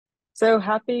So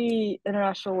happy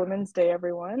International Women's Day,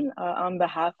 everyone. On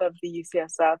behalf of the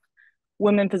UCSF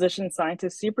Women Physician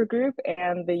Scientists Supergroup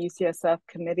and the UCSF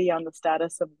Committee on the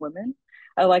Status of Women,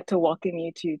 I'd like to welcome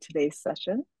you to today's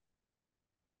session.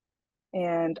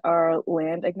 And our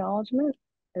land acknowledgement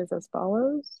is as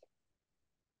follows.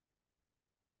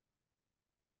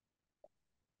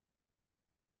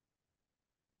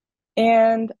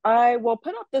 And I will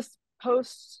put up this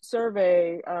post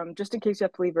survey just in case you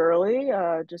have to leave early.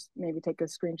 Just maybe take a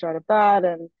screenshot of that,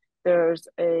 and there's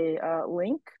a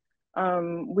link.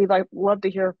 We'd love to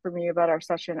hear from you about our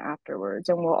session afterwards,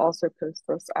 and we'll also post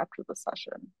this after the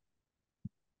session.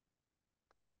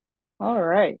 All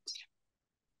right.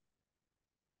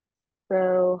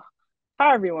 So,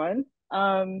 hi everyone.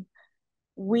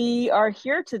 We are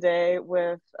here today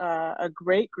with a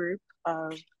great group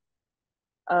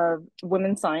of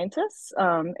women scientists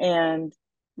and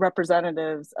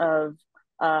representatives of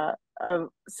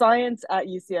science at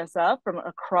UCSF from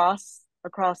across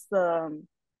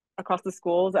the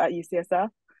schools at UCSF.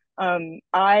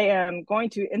 I am going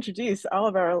to introduce all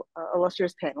of our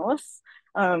illustrious panelists,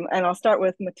 and I'll start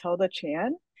with Matilda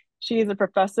Chan. She is a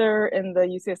professor in the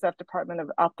UCSF Department of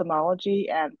Ophthalmology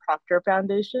and Proctor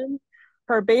Foundation.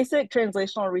 Her basic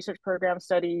translational research program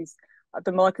studies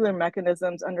the molecular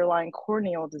mechanisms underlying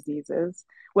corneal diseases,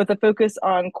 with a focus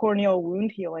on corneal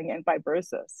wound healing and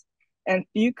fibrosis, and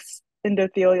Fuchs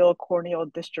endothelial corneal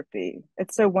dystrophy.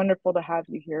 It's so wonderful to have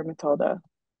you here, Matilda.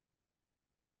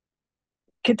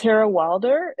 Catera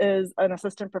Wilder is an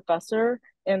assistant professor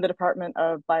in the Department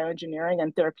of Bioengineering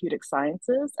and Therapeutic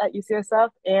Sciences at UCSF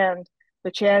and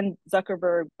the Chan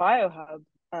Zuckerberg Biohub,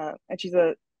 and she's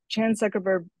a Chan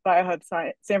Zuckerberg Biohub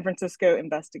San Francisco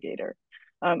investigator.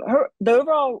 The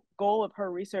overall goal of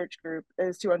her research group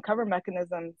is to uncover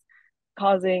mechanisms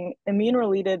causing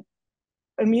immune-related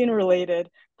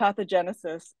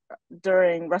pathogenesis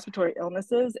during respiratory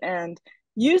illnesses and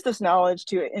use this knowledge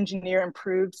to engineer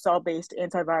improved cell-based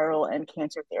antiviral and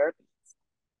cancer therapies.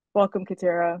 Welcome,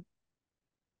 Catera.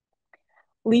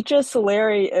 Licia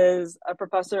Selleri is a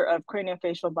professor of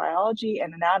craniofacial biology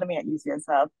and anatomy at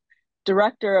UCSF,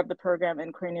 director of the program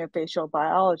in craniofacial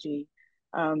biology,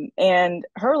 and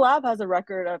her lab has a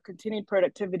record of continued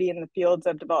productivity in the fields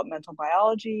of developmental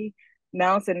biology,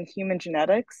 mouse and human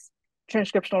genetics,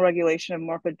 transcriptional regulation of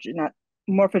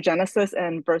morphogenesis,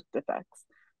 and birth defects.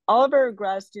 All of our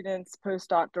grad students,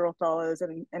 postdoctoral fellows,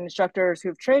 and instructors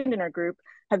who've trained in our group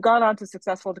have gone on to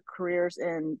successful careers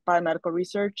in biomedical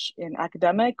research, in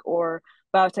academic or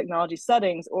biotechnology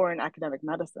settings, or in academic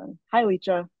medicine. Hi,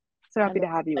 Licia. So happy to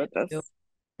have you with us.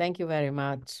 Thank you very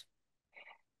much.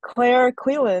 Claire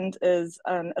Clelland is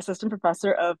an assistant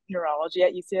professor of neurology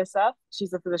at UCSF.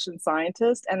 She's a physician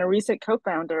scientist and a recent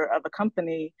co-founder of a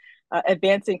company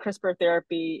advancing CRISPR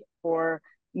therapy for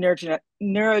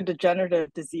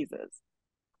neurodegenerative diseases.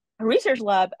 A research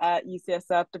lab at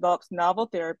UCSF develops novel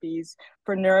therapies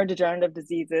for neurodegenerative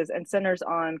diseases and centers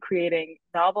on creating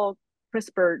novel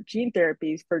CRISPR gene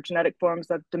therapies for genetic forms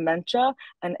of dementia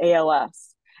and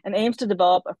ALS, and aims to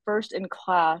develop a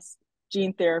first-in-class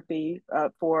gene therapy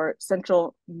for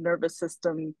central nervous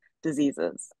system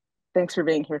diseases. Thanks for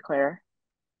being here, Claire.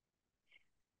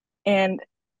 And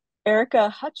Erica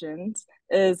Hutchins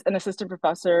is an assistant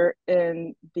professor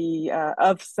in the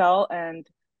of cell and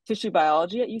tissue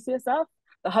biology at UCSF.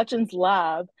 The Hutchins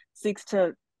lab seeks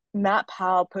to map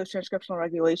how post-transcriptional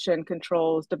regulation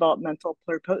controls developmental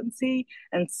pluripotency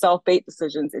and cell fate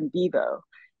decisions in vivo,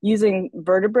 using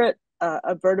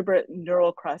a vertebrate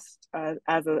neural crest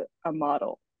as a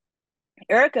model.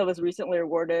 Erica was recently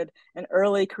awarded an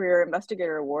Early Career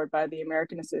Investigator Award by the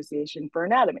American Association for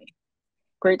Anatomy.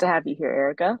 Great to have you here,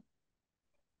 Erica.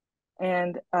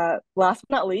 And last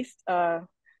but not least,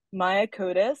 Maya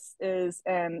Kotas is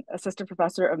an assistant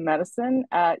professor of medicine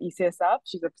at UCSF.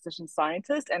 She's a physician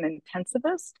scientist and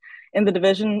intensivist in the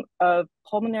Division of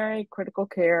Pulmonary Critical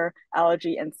Care,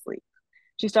 Allergy, and Sleep.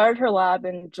 She started her lab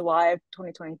in July of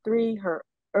 2023. Her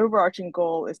overarching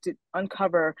goal is to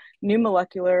uncover new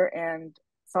molecular and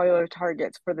cellular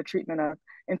targets for the treatment of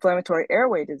inflammatory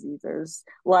airway diseases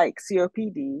like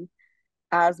COPD,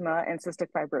 asthma, and cystic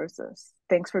fibrosis.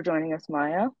 Thanks for joining us,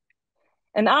 Maya.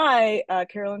 And I,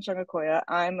 Carolyn Sangokoya,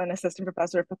 I'm an assistant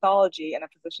professor of pathology and a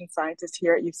physician scientist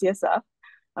here at UCSF.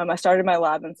 I started my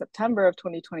lab in September of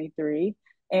 2023.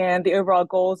 And the overall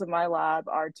goals of my lab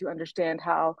are to understand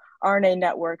how RNA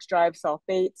networks drive cell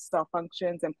fate, cell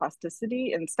functions, and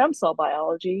plasticity in stem cell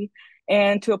biology,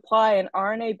 and to apply an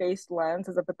RNA-based lens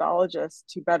as a pathologist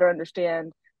to better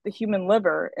understand the human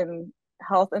liver in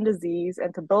health and disease,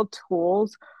 and to build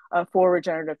tools for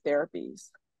regenerative therapies.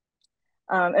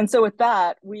 And so with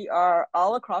that, we are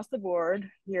all across the board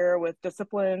here with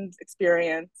disciplines,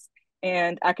 experience,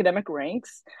 and academic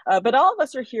ranks. But all of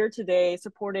us are here today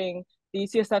supporting the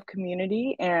UCSF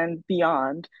community and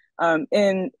beyond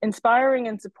in inspiring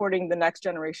and supporting the next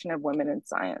generation of women in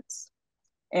science.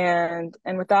 And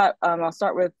with that, I'll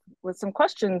start with some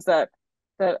questions that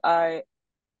I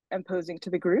am posing to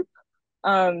the group.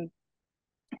 And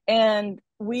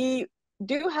we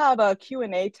do have a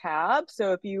Q&A tab.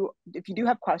 So if you do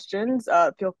have questions,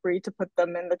 feel free to put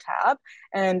them in the tab.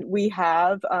 And we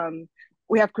have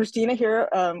Christina here,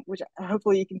 which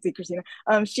hopefully you can see Christina.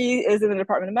 She is in the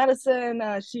Department of Medicine.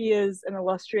 She is an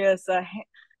illustrious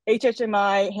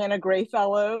HHMI Hannah Gray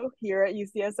Fellow here at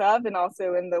UCSF and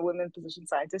also in the Women Physician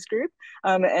Scientist group.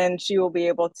 And she will be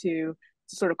able to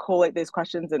sort of collate those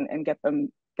questions and get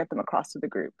them across to the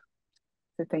group.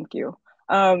 So thank you.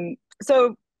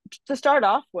 So to start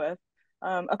off with,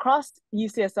 across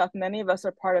UCSF, many of us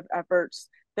are part of efforts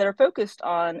that are focused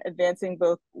on advancing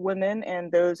both women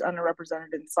and those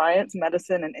underrepresented in science,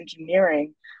 medicine, and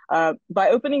engineering by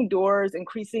opening doors,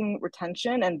 increasing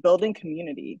retention, and building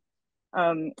community.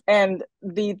 And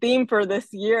the theme for this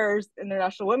year's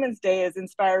International Women's Day is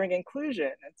inspiring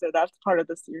inclusion. And so that's part of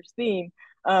this year's theme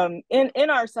in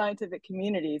our scientific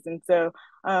communities. And so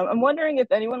I'm wondering if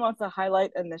anyone wants to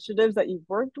highlight initiatives that you've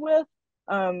worked with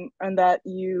and that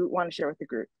you want to share with the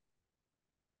group.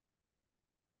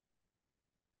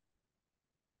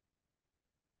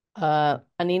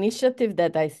 An initiative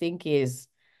that I think is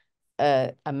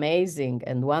amazing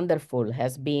and wonderful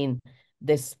has been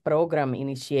this program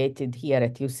initiated here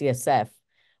at UCSF,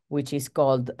 which is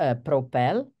called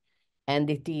Propel, and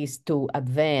it is to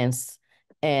advance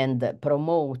and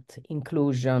promote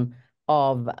inclusion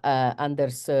of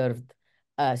underserved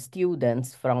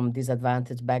students from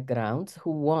disadvantaged backgrounds who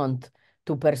want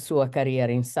to pursue a career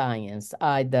in science,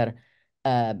 either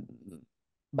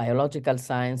biological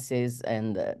sciences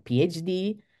and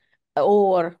PhD,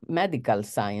 or medical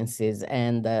sciences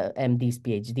and MDs,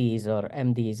 PhDs, or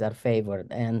MDs are favored.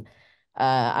 And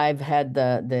I've had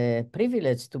the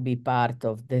privilege to be part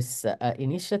of this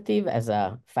initiative as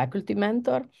a faculty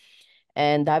mentor.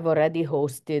 And I've already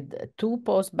hosted 2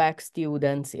 post-bac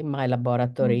students in my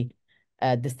laboratory,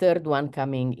 the third one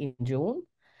coming in June.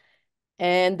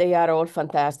 And they are all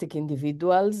fantastic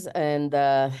individuals. And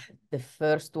the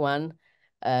first one,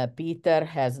 Peter,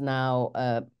 has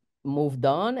now moved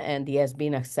on, and he has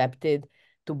been accepted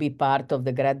to be part of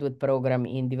the graduate program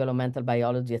in developmental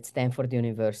biology at Stanford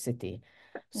University.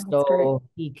 So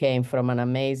he came from an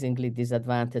amazingly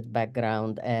disadvantaged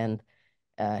background, and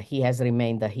he has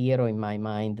remained a hero in my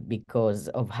mind because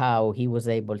of how he was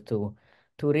able to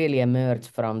really emerge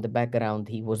from the background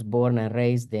he was born and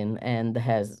raised in, and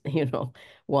has,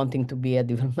 wanting to be a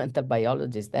developmental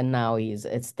biologist. And now he's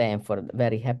at Stanford,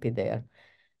 very happy there.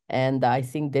 And I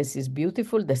think this is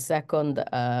beautiful. The second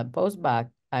post-bac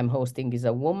I'm hosting is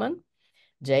a woman,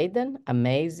 Jaden,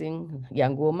 amazing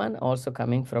young woman, also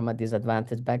coming from a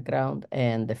disadvantaged background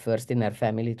and the first in her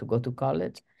family to go to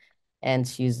college. And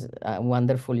she's a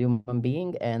wonderful human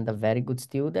being and a very good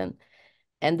student.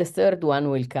 And the third one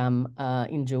will come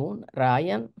in June,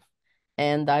 Ryan.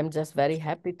 And I'm just very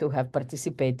happy to have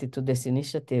participated to this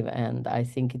initiative. And I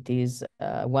think it is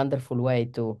a wonderful way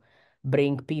to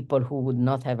bring people who would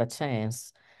not have a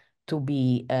chance to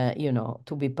be,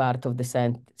 to be part of the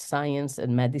science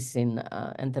and medicine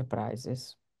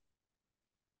enterprises.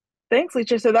 Thanks,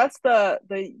 Licia. So that's the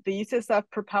UCSF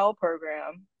Propel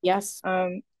program. Yes.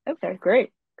 Okay, great.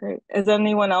 Has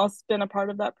anyone else been a part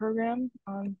of that program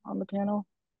on the panel?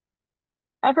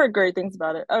 I've heard great things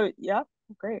about it. Oh, yeah,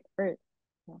 great.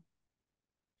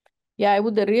 Yeah, I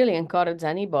would really encourage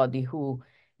anybody who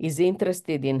is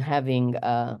interested in having,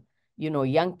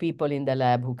 young people in the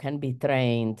lab who can be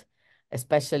trained,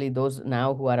 especially those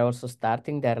now who are also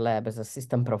starting their lab as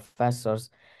assistant professors.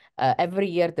 Every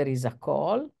year there is a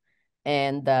call,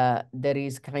 and there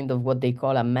is kind of what they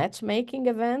call a matchmaking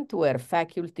event where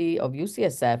faculty of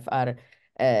UCSF are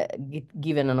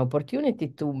given an opportunity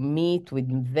to meet with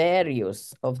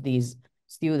various of these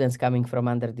students coming from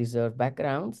underdeserved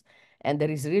backgrounds. And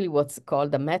there is really what's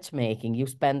called a matchmaking. You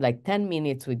spend like 10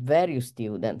 minutes with various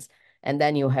students, and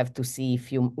then you have to see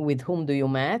with whom do you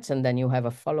match, and then you have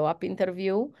a follow-up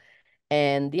interview.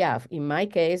 And yeah, in my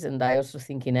case, and I also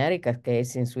think in Erica's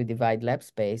case, since we divide lab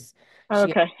space, she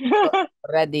Okay.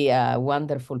 already a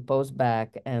wonderful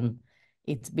post-bac, and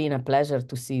it's been a pleasure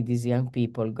to see these young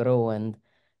people grow and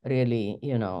really,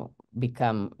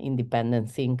 become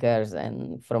independent thinkers.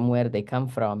 And from where they come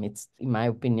from, it's, in my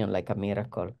opinion, like a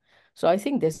miracle. So I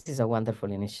think this is a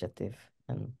wonderful initiative.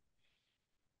 And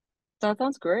That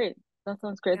sounds great. That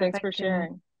sounds great. Yeah, if Thanks I for can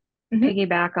sharing. Hmm.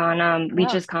 piggyback on Yeah.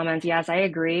 Licia's comments. Yes, I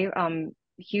agree.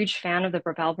 Huge fan of the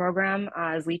Propel program,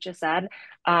 as Licia said.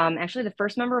 Actually, the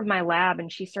first member of my lab,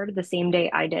 and she started the same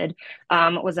day I did,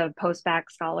 was a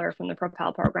post-bac scholar from the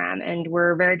Propel program. And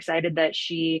we're very excited that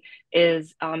she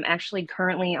is actually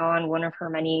currently on one of her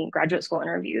many graduate school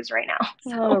interviews right now.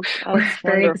 So Oh, we're that's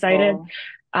very excited.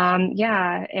 wonderful.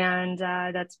 Yeah, and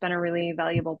that's been a really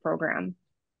valuable program.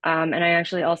 And I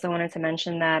actually also wanted to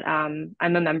mention that I'm a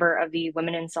member of the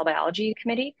Women in Cell Biology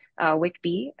Committee,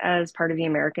 WIC-B, as part of the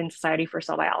American Society for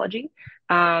Cell Biology.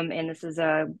 And this is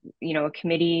a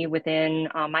committee within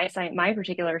my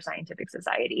particular scientific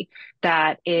society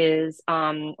that is,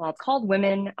 well, it's called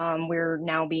Women. We're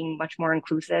now being much more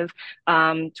inclusive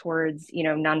towards,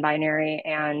 non-binary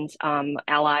and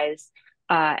allies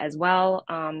as well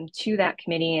to that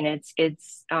committee. And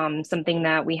it's something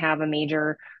that we have a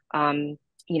major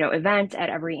event at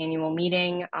every annual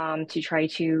meeting to try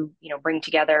to, bring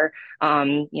together,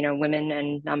 women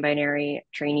and non-binary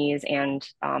trainees and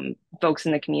folks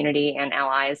in the community and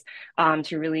allies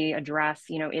to really address,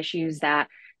 issues that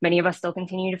many of us still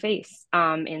continue to face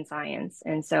in science.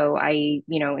 And so I,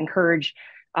 encourage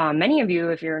many of you,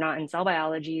 if you're not in cell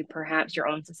biology, perhaps your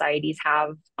own societies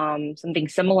have something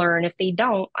similar. And if they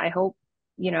don't, I hope,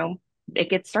 it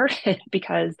gets started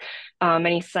because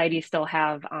many societies still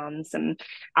have some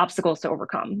obstacles to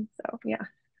overcome. So yeah.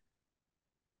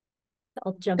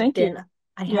 I'll jump Thank in. you.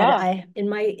 I'm Yeah.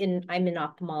 in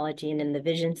ophthalmology and in the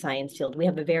vision science field. We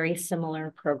have a very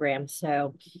similar program.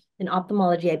 So in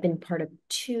ophthalmology, I've been part of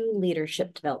two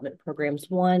leadership development programs.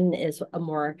 One is a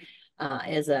more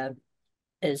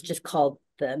is just called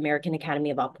the American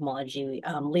Academy of Ophthalmology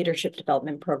Leadership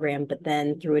Development Program, but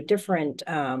then through a different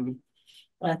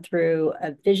through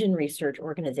a vision research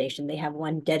organization, they have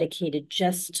one dedicated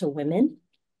just to women.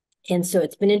 And so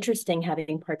it's been interesting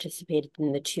having participated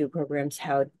in the two programs,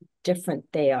 how different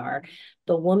they are.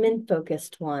 The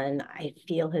woman-focused one, I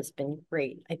feel, has been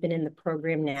great. I've been in the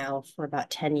program now for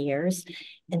about 10 years.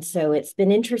 And so it's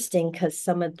been interesting because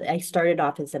I started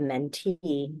off as a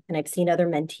mentee, and I've seen other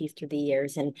mentees through the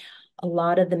years. And a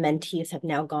lot of the mentees have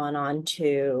now gone on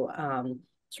to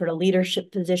sort of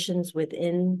leadership positions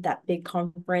within that big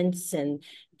conference, and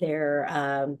they're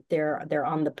on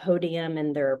the podium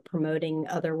and they're promoting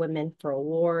other women for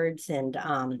awards, and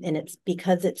it's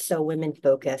because it's so women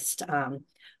focused.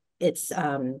 It's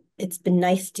been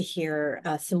nice to hear,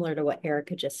 similar to what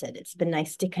Erica just said, it's been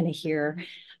nice to kind of hear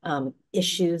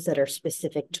issues that are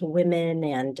specific to women.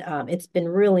 And it's been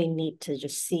really neat to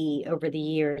just see over the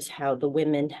years how the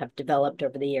women have developed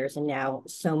over the years. And now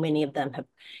so many of them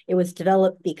it was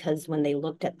developed because when they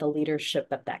looked at the leadership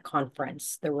of that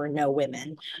conference, there were no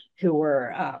women who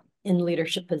were in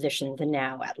leadership positions. And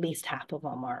now at least half of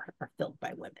them are filled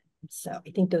by women. So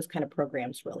I think those kind of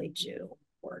programs really do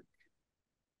work.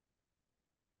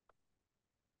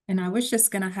 And I was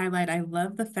just going to highlight, I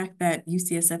love the fact that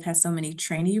UCSF has so many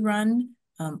trainee-run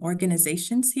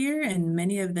organizations here, and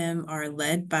many of them are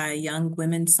led by young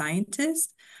women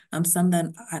scientists. Some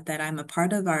that I'm a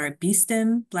part of are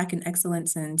BSTEM, Black in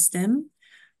Excellence in STEM,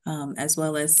 as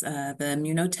well as the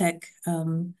Immunotech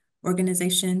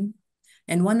organization.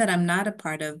 And one that I'm not a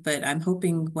part of, but I'm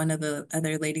hoping one of the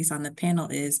other ladies on the panel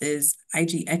is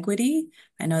IG Equity.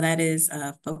 I know that is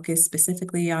focused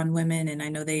specifically on women, and I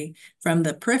know from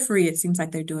the periphery, it seems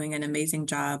like they're doing an amazing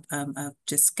job of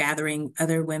just gathering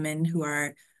other women who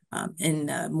are in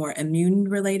more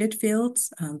immune-related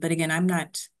fields. But again, I'm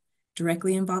not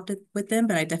directly involved with them,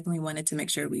 but I definitely wanted to make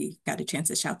sure we got a chance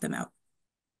to shout them out.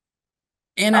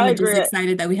 And I I'm just agree.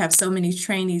 excited that we have so many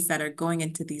trainees that are going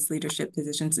into these leadership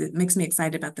positions. It makes me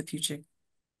excited about the future.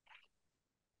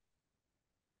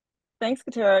 Thanks,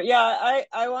 Catera. Yeah,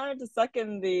 I wanted to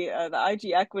second the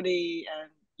IG equity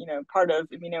and part of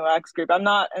ImmunoX group. I'm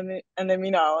not an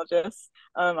immunologist.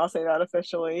 I'll say that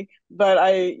officially, but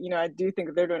I do think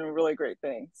that they're doing really great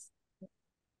things.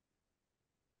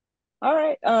 All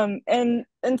right.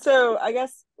 And so I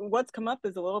guess what's come up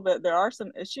is a little bit, there are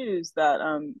some issues that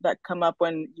come up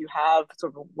when you have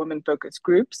sort of women focused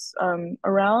groups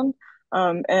around.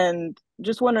 And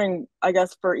just wondering, I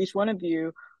guess for each one of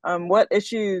you, what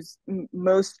issues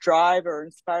most drive or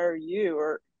inspire you,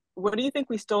 or what do you think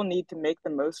we still need to make the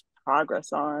most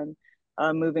progress on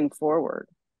moving forward?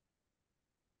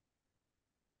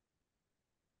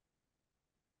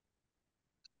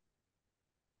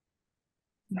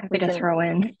 I'm happy to throw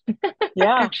in.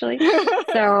 Yeah. Actually.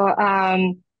 So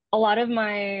a lot of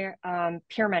my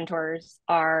peer mentors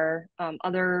are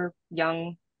other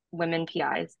young women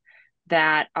PIs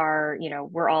that are,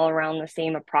 we're all around the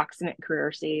same approximate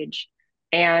career stage.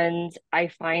 And I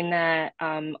find that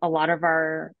a lot of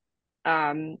our,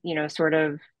 sort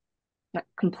of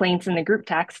complaints in the group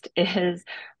text is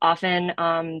often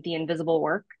the invisible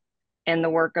work and the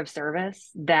work of service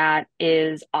that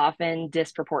is often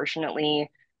disproportionately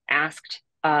asked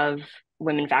of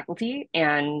women faculty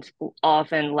and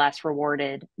often less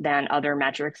rewarded than other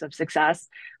metrics of success,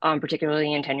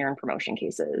 particularly in tenure and promotion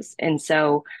cases. And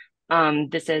so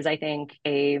this is, I think,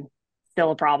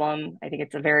 still a problem. I think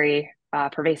it's a very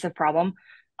pervasive problem,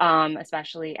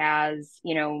 especially as,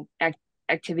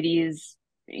 activities,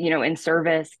 in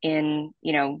service in,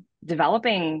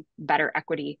 developing better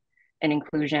equity and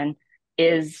inclusion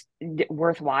is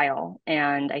worthwhile.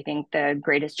 And I think the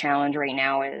greatest challenge right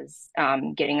now is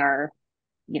getting our,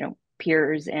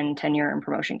 peers in tenure and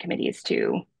promotion committees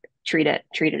to treat it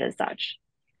as such.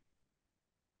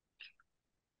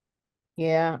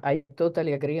 Yeah, I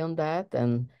totally agree on that.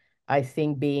 And I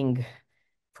think being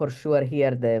for sure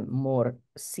here the more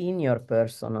senior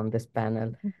person on this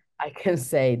panel, I can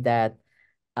say that,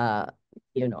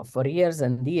 for years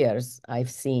and years,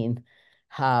 I've seen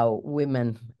how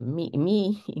women,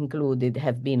 me included,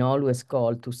 have been always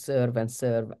called to serve,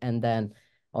 and then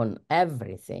on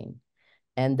everything.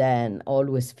 And then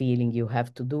always feeling you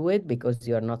have to do it because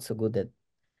you're not so good at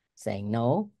saying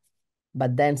no.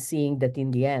 But then seeing that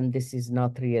in the end, this is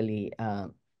not really,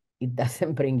 it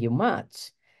doesn't bring you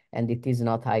much, and it is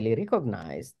not highly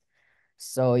recognized.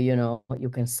 So, you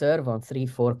can serve on 3,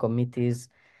 4 committees,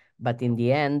 but in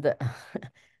the end,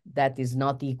 that is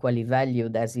not equally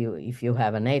valued as if you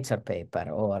have an HR paper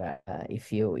or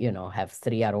if you, have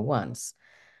 3 other ones.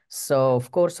 So,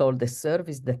 of course, all the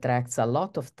service detracts a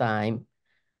lot of time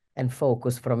and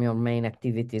focus from your main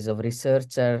activities of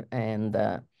researcher and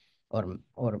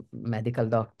or medical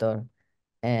doctor.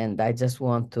 And I just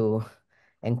want to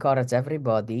encourage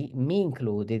everybody, me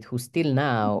included, who still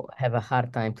now have a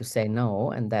hard time to say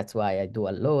no, and that's why I do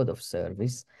a load of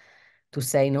service, to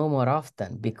say no more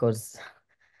often, because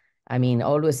I mean,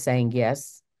 always saying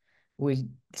yes will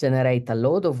generate a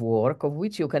load of work of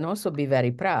which you can also be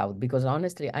very proud, because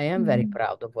honestly, I am very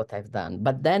proud of what I've done,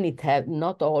 but then it have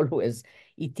not always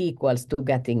it equals to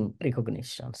getting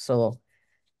recognition. So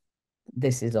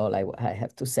this is all I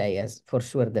have to say as for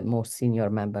sure the most senior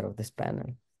member of this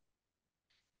panel.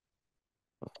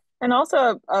 And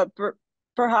also,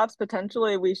 perhaps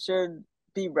potentially we should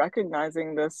be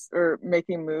recognizing this or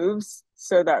making moves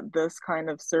so that this kind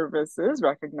of service is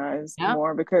recognized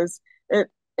more, because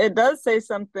it does say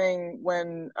something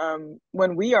when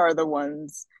we are the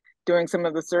ones doing some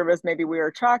of the service. Maybe we are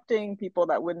attracting people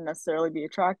that wouldn't necessarily be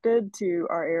attracted to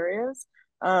our areas,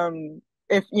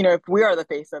 if we are the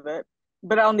face of it.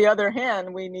 But on the other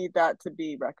hand, we need that to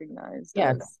be recognized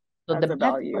as a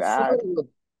value add.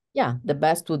 The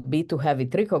best would be to have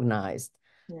it recognized.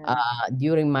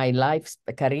 During my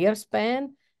career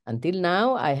span, until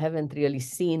now, I haven't really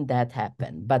seen that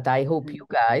happen. But I hope you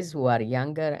guys who are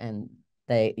younger and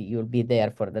you'll be there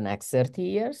for the next 30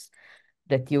 years,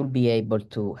 that you'll be able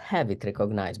to have it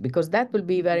recognized, because that will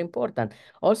be very important.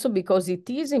 Also because it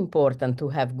is important to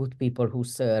have good people who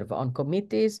serve on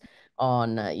committees,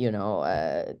 on,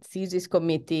 thesis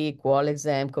committee, qual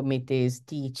exam committees,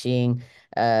 teaching,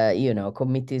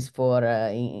 committees for,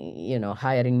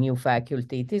 hiring new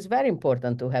faculty. It is very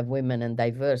important to have women and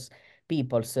diverse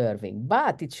people serving,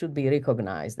 but it should be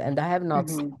recognized. And I have not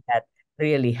seen that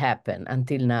really happen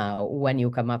until now when you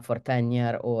come up for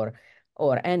tenure or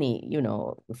any,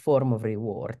 form of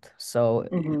reward. So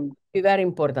it's very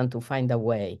important to find a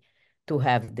way to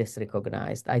have this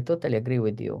recognized. I totally agree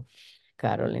with you,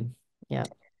 Carolyn. Yeah.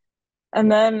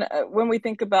 And then when we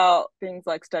think about things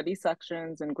like study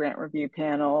sections and grant review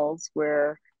panels,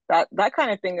 where that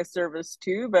kind of thing is service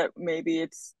too, but maybe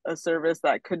it's a service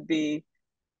that could be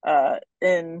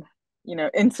in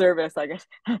service, I guess,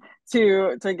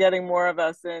 to getting more of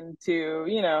us into,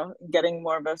 getting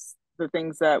more of us the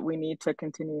things that we need to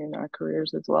continue in our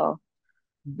careers as well.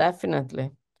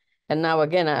 Definitely. And now,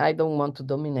 again, I don't want to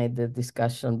dominate the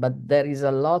discussion, but there is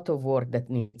a lot of work that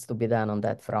needs to be done on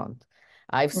that front.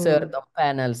 I've served on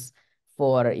panels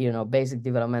for, basic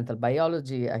developmental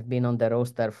biology. I've been on the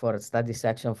roster for study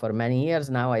section for many years.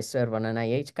 Now I serve on an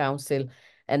NIH council,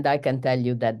 and I can tell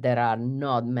you that there are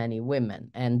not many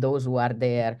women. And those who are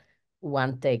there,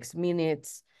 one takes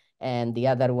minutes, and the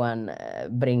other one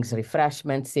brings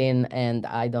refreshments in, and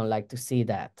I don't like to see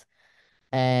that.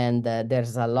 And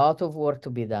there's a lot of work to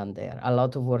be done there, a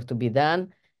lot of work to be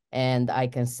done. And I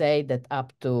can say that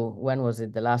up to, when was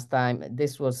it the last time?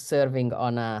 This was serving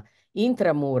on a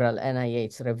intramural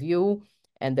NIH review,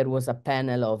 and there was a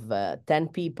panel of 10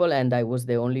 people, and I was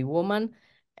the only woman.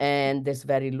 And this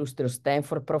very illustrious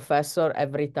Stanford professor,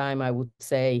 every time I would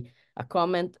say a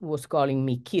comment, was calling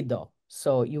me kiddo.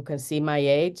 So you can see my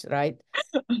age, right?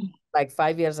 Like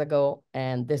 5 years ago,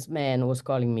 and this man was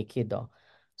calling me kiddo.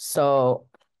 So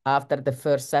after the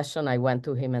first session, I went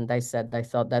to him and I said, I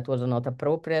thought that was not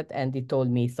appropriate. And he told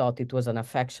me he thought it was an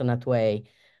affectionate way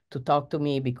to talk to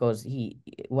me because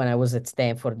when I was at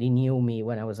Stanford, he knew me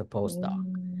when I was a postdoc.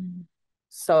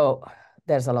 So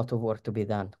there's a lot of work to be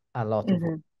done, a lot of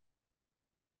work.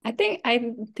 I think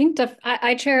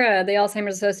I chair the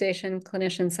Alzheimer's Association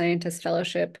Clinician Scientist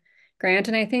Fellowship grant,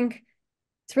 and I think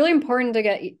it's really important to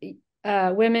get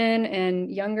women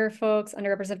and younger folks,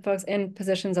 underrepresented folks in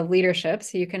positions of leadership,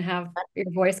 so you can have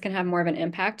your voice can have more of an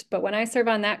impact. But when I serve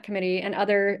on that committee and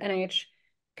other NIH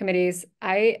committees,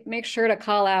 I make sure to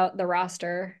call out the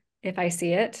roster if I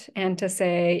see it, and to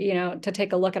say, you know, to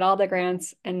take a look at all the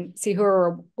grants and see who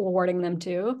are awarding them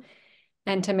to,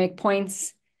 and to make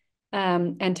points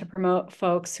and to promote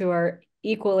folks who are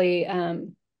equally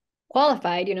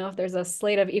qualified. You know, if there's a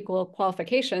slate of equal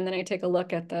qualification, then I take a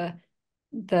look at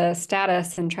the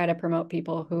status and try to promote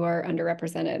people who are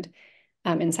underrepresented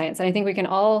in science. And I think we can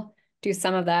all do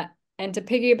some of that. And to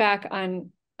piggyback on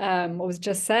what was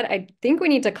just said, I think we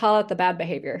need to call out the bad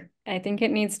behavior. I think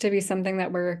it needs to be something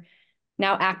that we're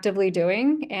now actively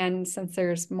doing. And since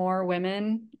there's more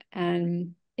women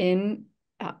and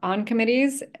on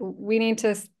committees, we need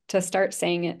to start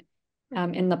saying it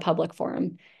in the public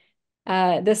forum.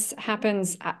 This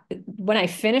happens when I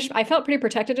finished. I felt pretty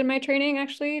protected in my training,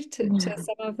 actually, to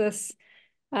some of this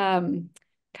kind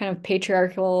of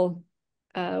patriarchal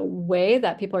way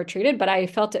that people are treated. But I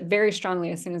felt it very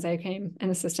strongly as soon as I became an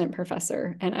assistant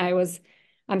professor. And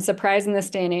I'm surprised in this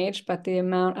day and age, but the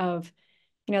amount of,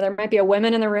 you know, there might be a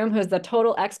woman in the room who's the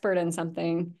total expert in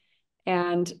something,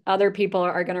 and other people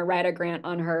are going to write a grant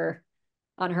on her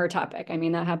topic. I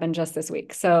mean, that happened just this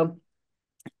week. So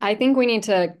I think we need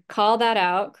to call that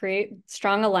out, create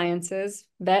strong alliances,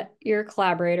 vet your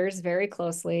collaborators very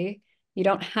closely. You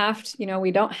don't have to, you know,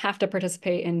 we don't have to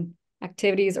participate in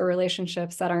activities or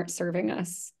relationships that aren't serving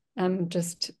us,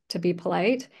 just to be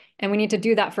polite. And we need to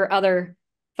do that for other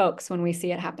folks when we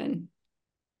see it happen.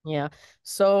 Yeah.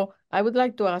 So I would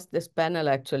like to ask this panel,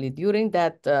 actually, during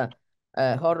that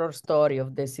horror story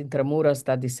of this intramural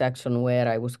study section where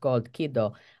I was called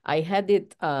kiddo, I had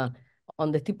it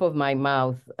on the tip of my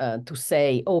mouth to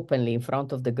say openly in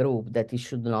front of the group that he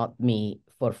should not me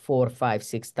for 4, 5,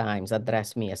 6 times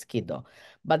address me as kiddo.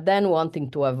 But then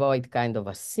wanting to avoid kind of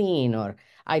a scene, or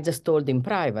I just told him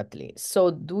privately.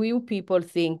 So do you people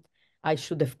think I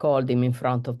should have called him in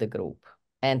front of the group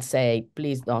and say,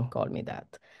 please don't call me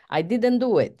that? I didn't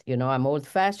do it. You know, I'm old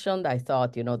fashioned. I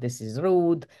thought, you know, this is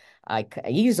rude.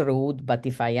 He's rude, but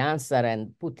if I answer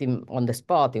and put him on the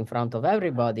spot in front of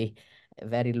everybody,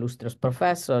 very illustrious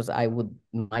professors, I would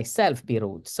myself be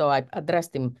rude. So I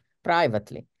addressed him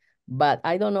privately. But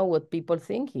I don't know what people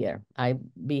think here. I'd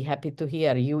be happy to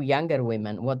hear you younger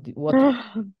women. What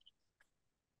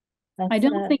I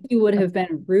don't think you would have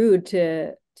been rude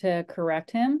to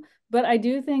correct him, but I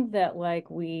do think that like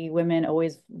we women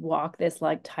always walk this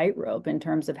like tightrope in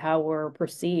terms of how we're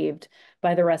perceived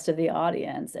by the rest of the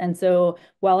audience. And so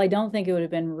while I don't think it would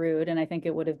have been rude, and I think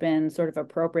it would have been sort of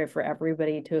appropriate for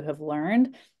everybody to have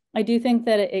learned, I do think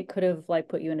that it could have like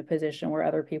put you in a position where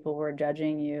other people were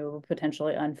judging you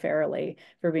potentially unfairly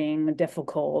for being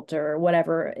difficult or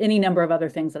whatever, any number of other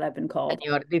things that I've been called. And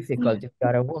you're difficult. If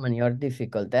you're a woman, you're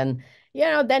difficult. And, you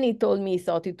know, then he told me he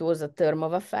thought it was a term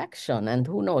of affection. And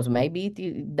who knows,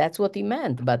 maybe that's what he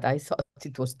meant. But I thought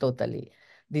it was totally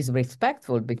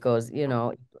disrespectful because, you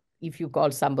know, if you call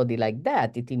somebody like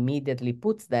that, it immediately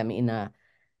puts them in a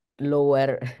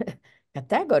lower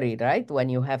category, right? When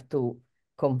you have to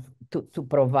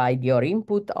provide your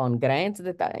input on grants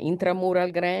that are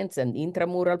intramural grants and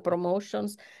intramural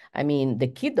promotions. I mean, the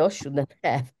kiddos shouldn't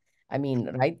have, I mean,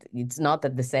 right? It's not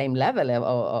at the same level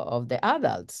of the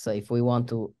adults. So if we want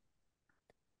to,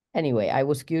 anyway, I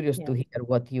was curious to hear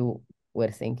what you were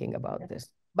thinking about this.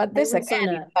 But this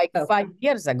again, like 5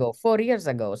 years ago, 4 years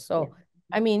ago. So,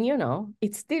 I mean, you know,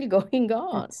 it's still going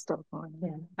on. It's still going on.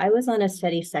 Yeah. I was on a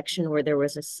study section where there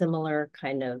was a similar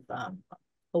kind of,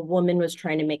 a woman was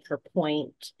trying to make her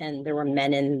point, and there were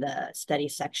men in the study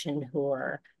section who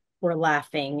were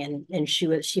laughing, and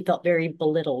she felt very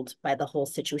belittled by the whole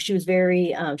situation.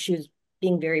 She was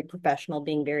being very professional,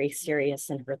 being very serious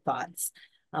in her thoughts.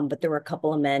 But there were a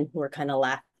couple of men who were kind of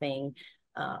laughing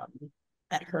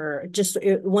at her. Just,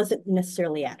 it wasn't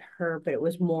necessarily at her, but it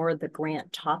was more the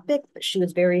grant topic. But she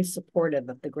was very supportive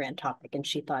of the grant topic, and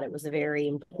she thought it was a very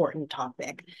important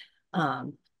topic.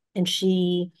 And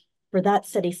she for that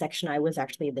study section, I was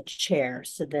actually the chair.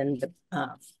 So then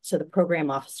the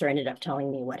program officer ended up telling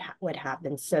me what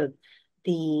happened. So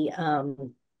the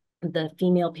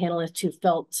female panelist who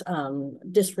felt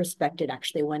disrespected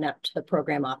actually went up to the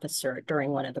program officer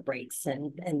during one of the breaks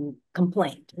and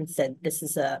complained and said, this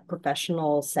is a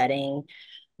professional setting.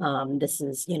 This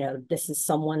is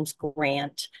someone's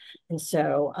grant. And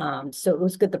so it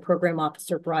was good. The program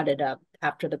officer brought it up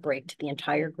after the break to the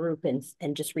entire group and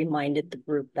just reminded the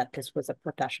group that this was a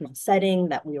professional setting,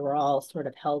 that we were all sort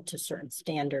of held to certain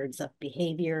standards of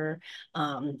behavior,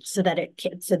 so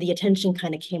the attention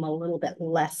kind of came a little bit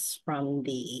less from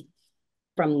the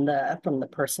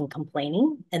person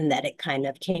complaining, and that it kind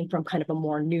of came from kind of a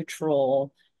more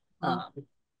neutral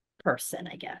person,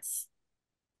 I guess.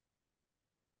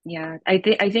 Yeah, I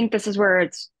think this is where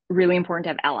it's really important to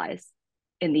have allies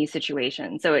in these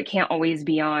situations. So it can't always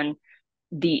be on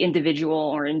the individual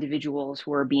or individuals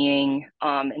who are being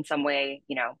in some way,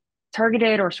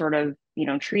 targeted or sort of,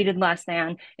 treated less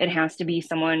than. It has to be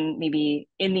someone maybe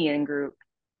in the in-group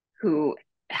who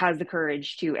has the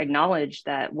courage to acknowledge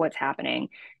that what's happening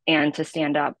and to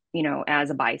stand up, as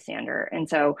a bystander. And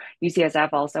so UCSF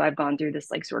also, I've gone through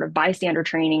this like sort of bystander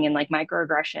training and like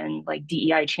microaggression, like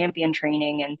DEI champion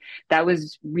training. And that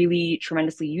was really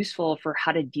tremendously useful for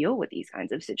how to deal with these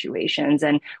kinds of situations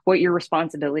and what your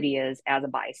responsibility is as a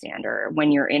bystander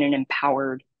when you're in an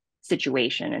empowered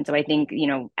situation. And so I think,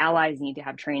 allies need to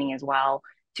have training as well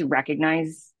to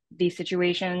recognize these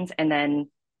situations and then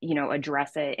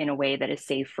address it in a way that is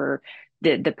safe for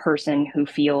the person who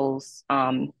feels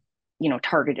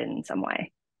targeted in some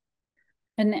way.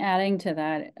 And adding to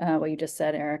that, what you just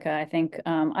said, Erica, I think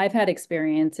I've had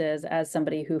experiences as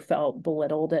somebody who felt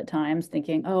belittled at times,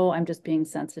 thinking, oh, I'm just being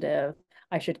sensitive,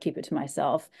 I should keep it to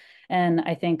myself. And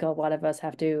I think a lot of us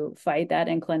have to fight that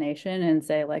inclination and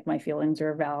say, like, my feelings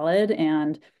are valid.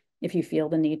 And if you feel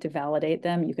the need to validate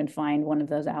them, you can find one of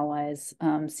those allies,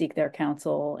 seek their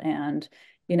counsel, and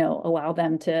allow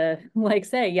them to like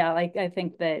say, yeah, like I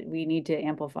think that we need to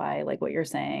amplify like what you're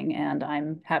saying, and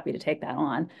I'm happy to take that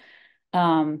on.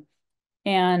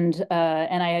 And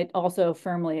I also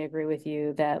firmly agree with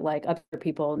you that like other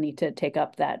people need to take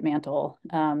up that mantle,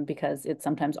 because it's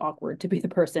sometimes awkward to be the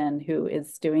person who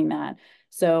is doing that.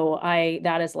 So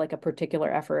that is like a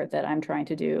particular effort that I'm trying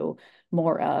to do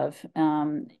more of,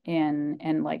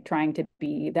 and like trying to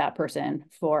be that person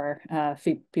for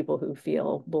people who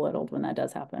feel belittled when that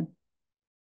does happen.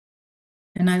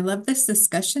 And I love this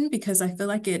discussion because I feel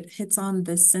like it hits on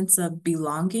this sense of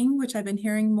belonging, which I've been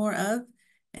hearing more of,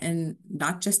 and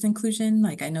not just inclusion.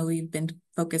 Like I know we've been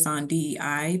focused on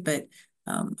DEI, but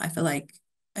I feel like,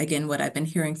 again, what I've been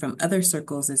hearing from other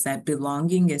circles is that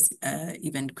belonging is an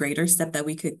even greater step that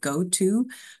we could go to,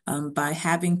 by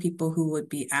having people who would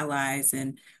be allies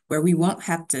and where we won't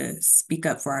have to speak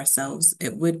up for ourselves.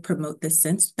 It would promote this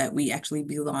sense that we actually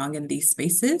belong in these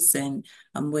spaces, and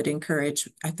would encourage,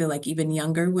 I feel like, even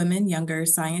younger women, younger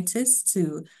scientists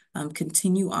to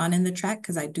continue on in the track,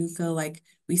 because I do feel like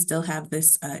we still have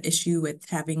this issue with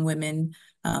having women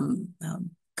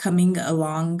coming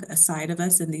alongside of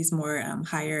us in these more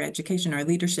higher education or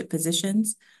leadership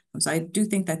positions. So I do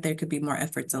think that there could be more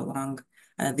efforts along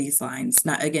these lines,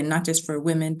 not just for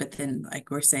women, but then,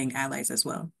 like we're saying, allies as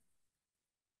well.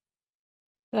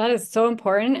 That is so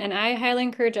important. And I highly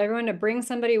encourage everyone to bring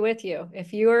somebody with you.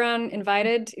 If you are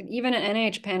invited, even an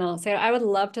NIH panel, say, I would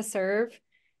love to serve.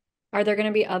 Are there going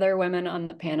to be other women on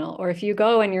the panel? Or if you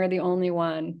go and you're the only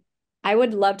one, I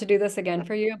would love to do this again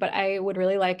for you, but I would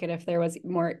really like it if there was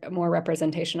more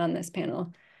representation on this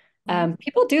panel.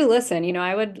 People do listen.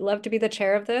 I would love to be the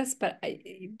chair of this, but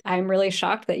I'm really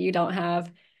shocked that you don't have,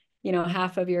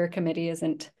 half of your committee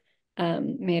isn't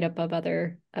made up of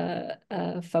other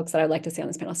folks that I'd like to see on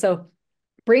this panel. So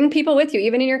bring people with you,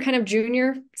 even in your kind of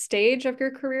junior stage of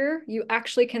your career. You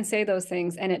actually can say those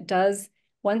things, and it does.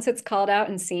 Once it's called out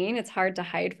and seen, it's hard to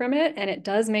hide from it, and it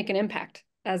does make an impact,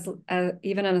 as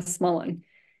even on a small one.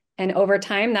 And over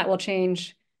time, that will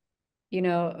change,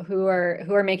 who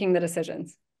are making the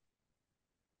decisions.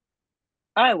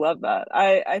 I love that.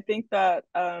 I think that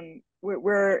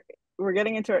we're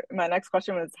getting into my next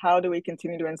question was, how do we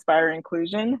continue to inspire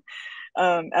inclusion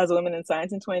as women in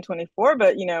science in 2024?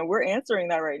 But we're answering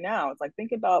that right now. It's like,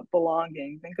 think about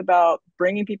belonging, think about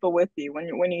bringing people with you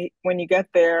when you get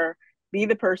there. Be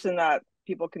the person that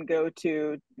people can go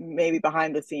to, maybe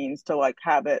behind the scenes, to like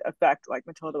have it affect, like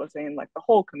Matilda was saying, like the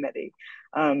whole committee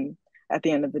at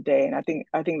the end of the day. And I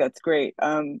think that's great.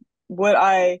 What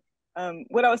I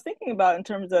was thinking about in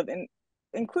terms of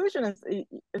inclusion is,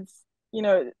 it's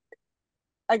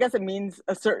I guess it means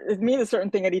a certain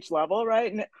thing at each level,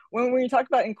 right? And when you talk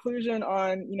about inclusion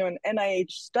on, you know, an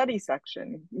NIH study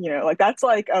section, you know, like that's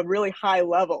like a really high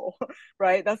level,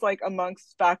 right? That's like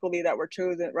amongst faculty that were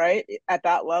chosen, right, at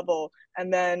that level.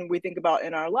 And then we think about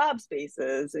in our lab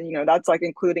spaces, and you know, that's like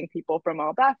including people from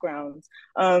all backgrounds.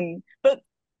 But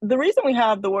the reason we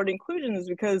have the word inclusion is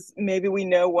because maybe we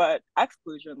know what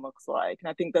exclusion looks like. And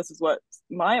I think this is what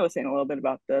Maya was saying a little bit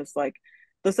about this, like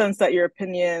the sense that your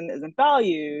opinion isn't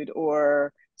valued,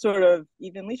 or sort of,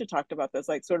 even Licia talked about this,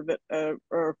 like sort of a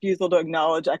refusal to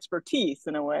acknowledge expertise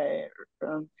in a way.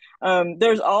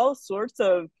 There's all sorts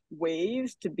of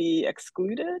ways to be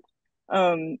excluded,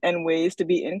 and ways to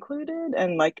be included,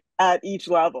 and like at each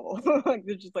level, like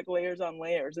there's just like layers on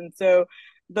layers. And so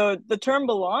the term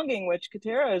belonging, which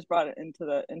Catera has brought into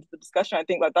the discussion, I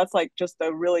think like that's like just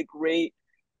a really great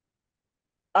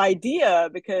idea,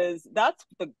 because that's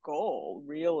the goal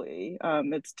really.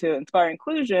 It's to inspire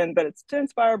inclusion, but it's to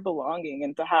inspire belonging,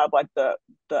 and to have like the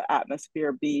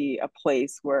atmosphere be a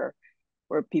place where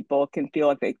people can feel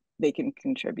like they can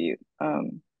contribute.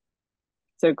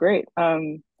 So great.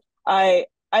 I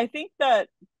think that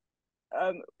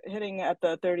hitting at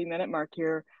the 30-minute mark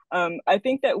here, I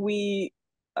think that we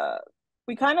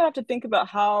kind of have to think about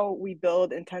how we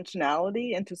build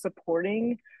intentionality into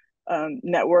supporting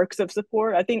networks of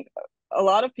support. I think a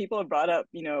lot of people have brought up,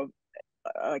 you know,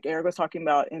 like Eric was talking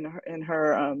about in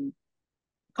her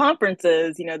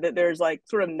conferences, you know, that there's like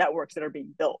sort of networks that are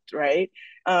being built, right?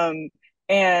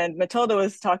 And Matilda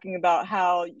was talking about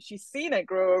how she's seen it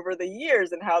grow over the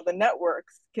years, and how the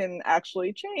networks can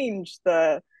actually change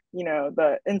the, you know,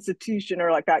 the institution,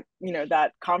 or like that, you know,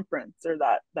 that conference or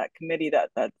that committee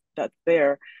that's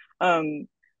there.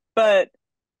 But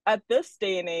at this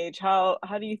day and age, how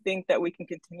do you think that we can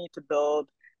continue to build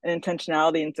an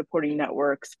intentionality in supporting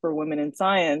networks for women in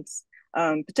science,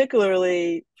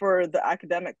 particularly for the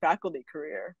academic faculty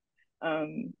career?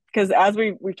 Because as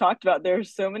we've talked about,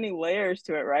 there's so many layers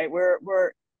to it, right?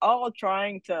 We're all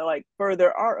trying to like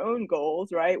further our own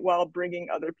goals, right, while bringing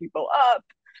other people up,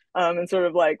 and sort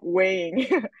of like weighing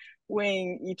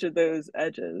each of those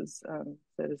edges.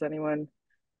 So does anyone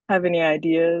have any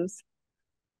ideas?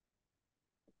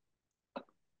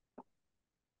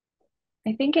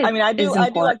 I think I mean, I do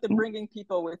like the important. bringing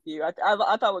people with you. I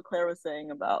thought what Claire was saying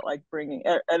about like bringing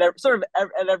at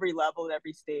every level, at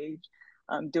every stage,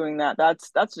 doing that.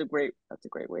 That's a great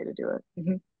way to do it.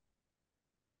 Mm-hmm.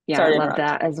 Yeah, Sorry I to love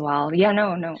interrupt. that as well. Yeah,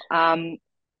 no.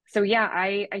 So yeah,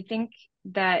 I think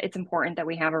that it's important that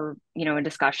we have a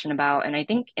discussion about, and I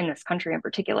think in this country in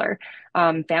particular,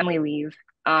 family leave,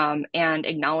 and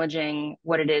acknowledging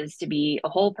what it is to be a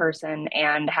whole person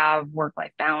and have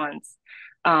work-life balance,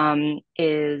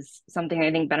 is something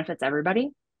I think benefits everybody,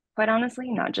 quite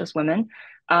honestly, not just women.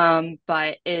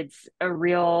 But it's a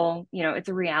real, it's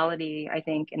a reality, I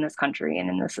think, in this country and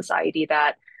in this society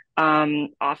that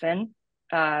often,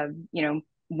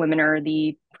 women are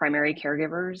the primary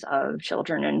caregivers of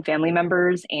children and family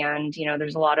members. And,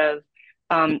 there's a lot of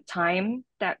time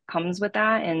that comes with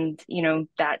that. And,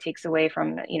 that takes away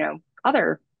from,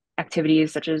 other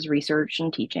activities such as research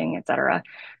and teaching, et cetera.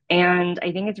 And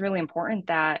I think it's really important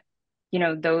that,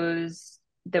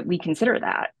 that we consider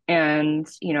that, and,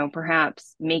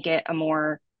 perhaps make it a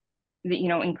more,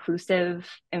 inclusive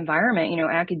environment.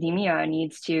 Academia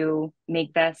needs to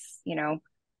make this,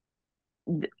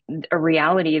 a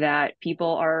reality that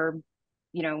people are,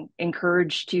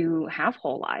 encouraged to have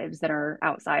whole lives that are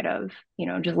outside of,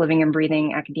 just living and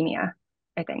breathing academia,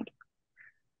 I think.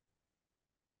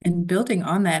 And building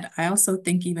on that, I also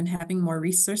think even having more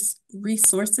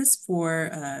resources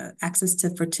for access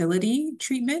to fertility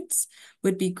treatments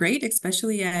would be great,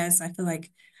 especially as I feel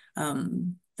like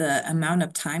the amount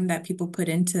of time that people put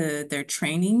into their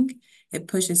training, it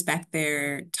pushes back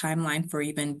their timeline for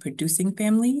even producing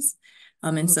families.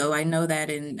 And so I know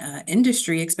that in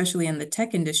industry, especially in the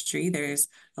tech industry, there's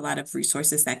a lot of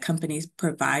resources that companies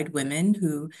provide women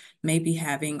who may be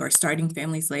having or starting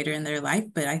families later in their life.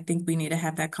 But I think we need to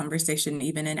have that conversation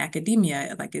even in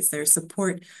academia. Like, is there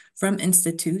support from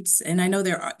institutes? And I know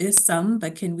there is some,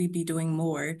 but can we be doing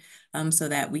more so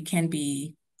that we can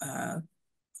be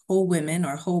whole women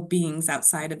or whole beings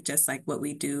outside of just like what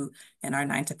we do in our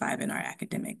 9-to-5 in our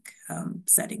academic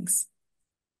settings?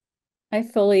 I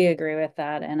fully agree with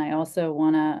that. And I also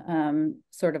want to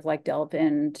sort of like delve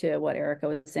into what Erica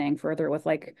was saying further with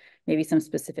like maybe some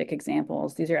specific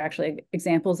examples. These are actually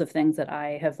examples of things that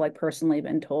I have like personally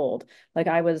been told. Like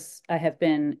I have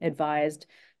been advised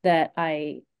that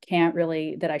I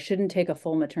shouldn't take a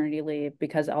full maternity leave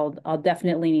because I'll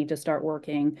definitely need to start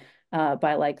working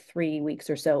by like 3 weeks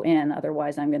or so in.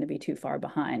 Otherwise, I'm going to be too far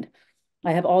behind.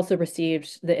 I have also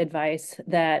received the advice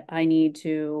that I need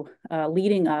to,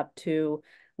 leading up to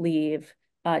leave,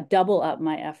 double up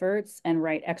my efforts and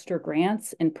write extra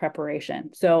grants in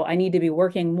preparation. So I need to be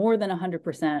working more than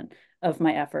 100% of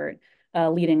my effort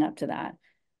leading up to that.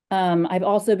 I've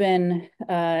also been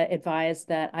advised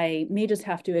that I may just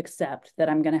have to accept that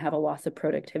I'm going to have a loss of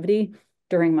productivity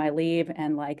during my leave,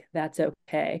 and like that's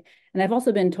okay. And I've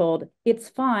also been told it's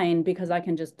fine because I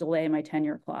can just delay my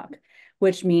tenure clock,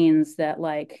 which means that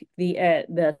like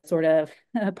the sort of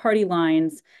party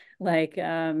lines like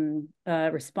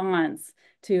response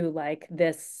to like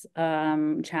this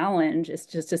challenge is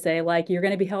just to say like you're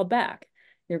going to be held back.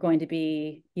 You're going to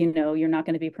be, you know, you're not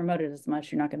going to be promoted as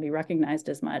much. You're not going to be recognized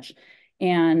as much.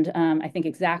 And I think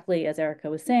exactly as Erica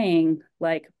was saying,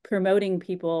 like promoting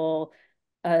people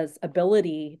as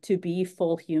ability to be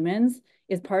full humans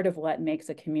is part of what makes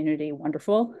a community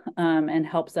wonderful, and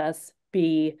helps us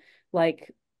be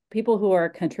like people who are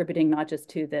contributing not just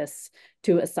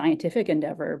to a scientific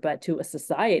endeavor, but to a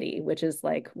society, which is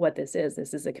like what this is.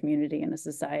 This is a community and a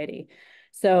society.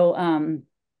 So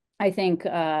I think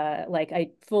like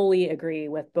I fully agree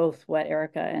with both what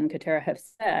Erica and Catera have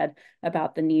said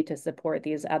about the need to support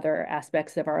these other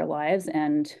aspects of our lives,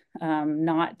 and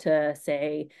not to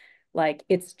say like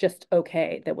it's just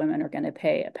okay that women are going to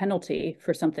pay a penalty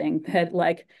for something that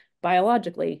like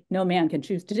biologically no man can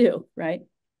choose to do, right?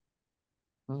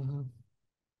 Mm-hmm.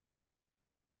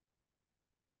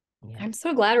 Yeah. I'm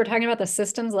so glad we're talking about the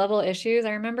systems level issues.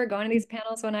 I remember going to these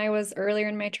panels when I was earlier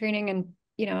in my training, and,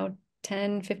 you know,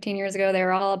 10, 15 years ago, they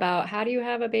were all about how do you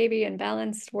have a baby and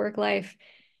balanced work life?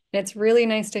 And it's really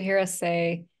nice to hear us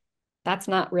say, that's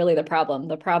not really the problem.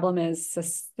 The problem is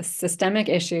the systemic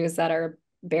issues that are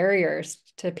barriers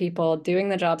to people doing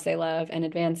the jobs they love and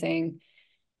advancing.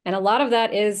 And a lot of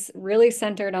that is really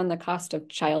centered on the cost of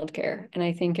childcare. And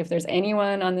I think if there's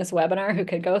anyone on this webinar who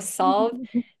could go solve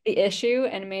the issue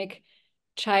and make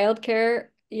childcare,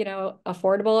 you know,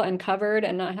 affordable and covered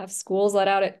and not have schools let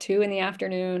out at 2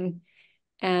 p.m.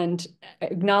 and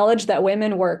acknowledge that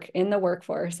women work in the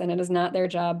workforce and it is not their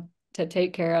job to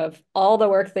take care of all the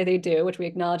work that they do, which we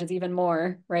acknowledge is even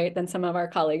more, right, than some of our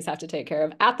colleagues have to take care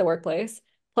of at the workplace,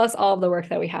 plus all of the work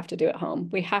that we have to do at home.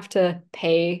 We have to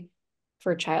pay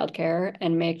for childcare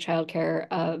and make childcare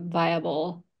a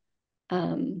viable,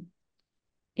 you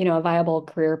know, a viable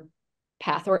career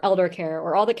path, or elder care,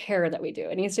 or all the care that we do.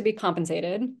 It needs to be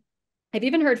compensated. I've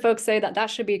even heard folks say that that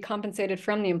should be compensated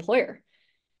from the employer,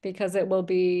 because it will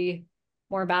be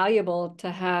more valuable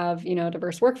to have, you know, a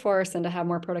diverse workforce and to have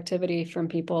more productivity from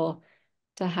people,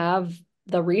 to have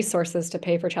the resources to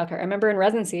pay for childcare. I remember in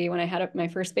residency when I had my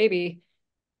first baby,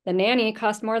 the nanny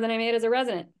cost more than I made as a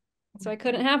resident. So I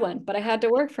couldn't have one, but I had to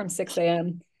work from 6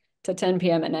 a.m. to 10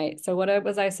 p.m. at night. So what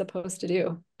was I supposed to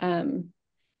do?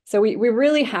 So we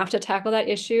really have to tackle that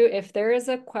issue. If there is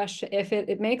a question, if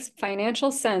it makes financial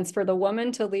sense for the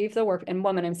woman to leave the work, and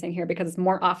woman I'm saying here because it's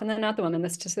more often than not the woman, the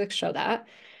statistics show that,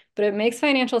 but it makes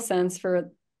financial sense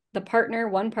for the partner,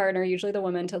 one partner, usually the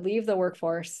woman, to leave the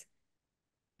workforce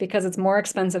because it's more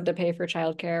expensive to pay for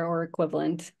childcare or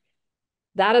equivalent.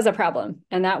 That is a problem.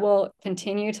 And that will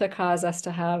continue to cause us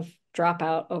to have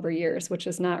dropout over years, which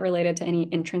is not related to any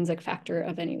intrinsic factor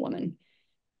of any woman.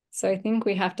 So I think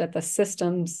we have to, at the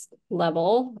systems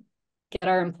level, get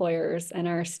our employers and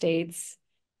our states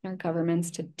and our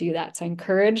governments to do that. So I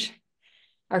encourage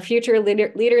our future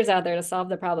leaders out there to solve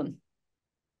the problem.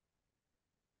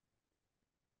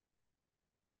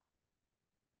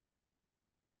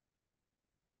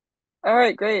 All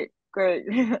right, great.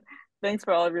 Thanks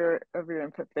for all of your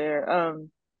input there.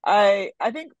 I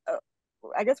think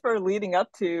I guess we're leading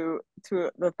up to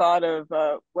the thought of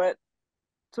what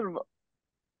sort of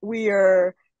we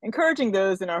are encouraging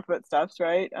those in our footsteps,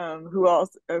 right? Who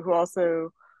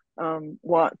also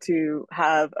want to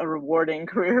have a rewarding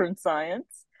career in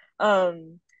science.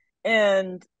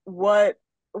 And what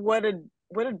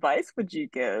advice would you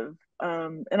give?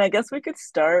 And I guess we could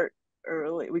start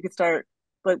early. We could start,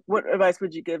 like, what advice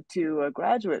would you give to a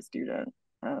graduate student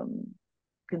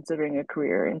considering a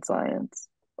career in science,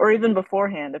 or even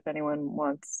beforehand, if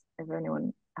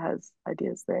anyone has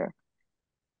ideas there?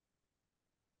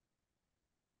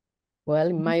 Well,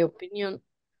 in my opinion,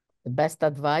 the best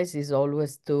advice is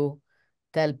always to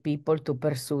tell people to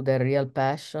pursue their real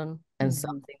passion and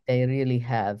something they really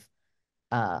have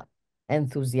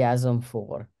enthusiasm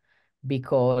for,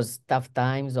 because tough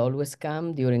times always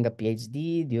come during a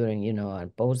PhD, during, you know, a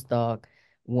postdoc,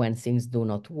 when things do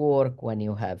not work, when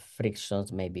you have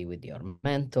frictions maybe with your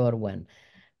mentor, when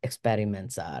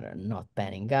experiments are not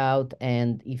panning out.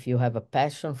 And if you have a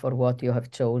passion for what you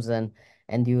have chosen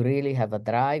and you really have a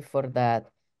drive for that,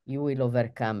 you will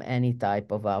overcome any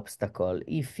type of obstacle.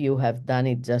 If you have done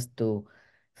it just to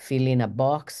fill in a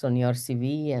box on your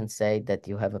CV and say that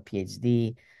you have a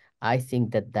PhD, I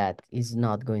think that that is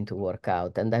not going to work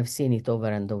out. And I've seen it over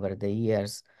and over the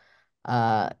years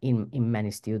in many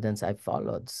students I've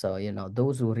followed. So, you know,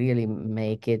 those who really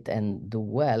make it and do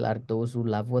well are those who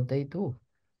love what they do.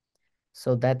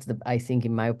 So that's I think,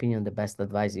 in my opinion, the best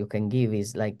advice you can give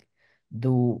is like,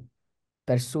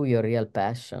 pursue your real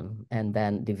passion and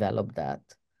then develop that.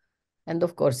 And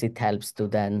of course, it helps to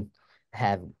then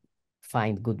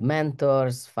find good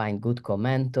mentors, find good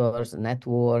co-mentors,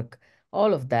 network.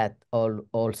 All of that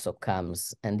also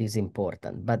comes and is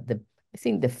important. But I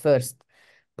think the first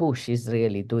push is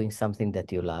really doing something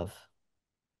that you love.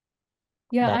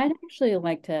 Yeah, I'd actually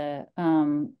like to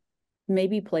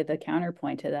maybe play the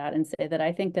counterpoint to that and say that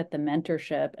I think that the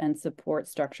mentorship and support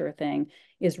structure thing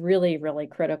is really, really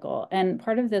critical. And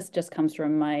part of this just comes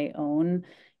from my own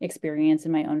experience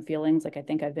and my own feelings. Like, I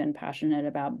think I've been passionate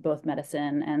about both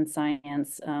medicine and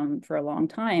science for a long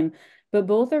time, but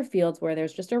both are fields where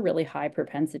there's just a really high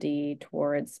propensity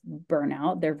towards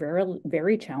burnout. They're very,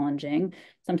 very challenging.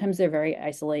 Sometimes they're very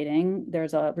isolating.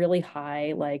 There's a really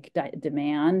high like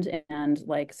demand, and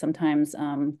like sometimes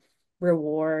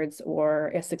rewards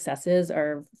or successes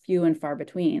are few and far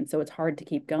between. So it's hard to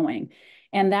keep going.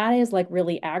 And that is like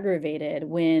really aggravated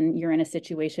when you're in a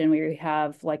situation where you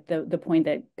have like the point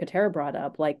that Catera brought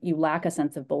up, like you lack a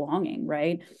sense of belonging,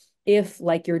 right? If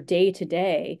like your day to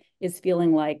day is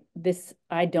feeling like this,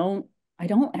 I don't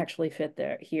actually fit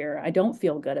there here. I don't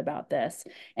feel good about this.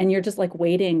 And you're just like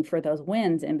waiting for those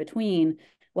wins in between.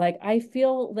 Like, I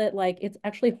feel that like it's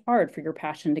actually hard for your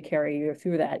passion to carry you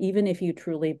through that, even if you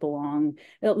truly belong,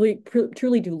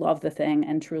 truly do love the thing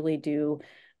and truly do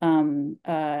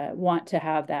want to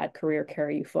have that career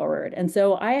carry you forward. And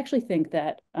so I actually think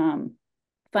that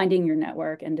finding your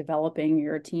network and developing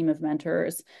your team of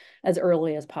mentors as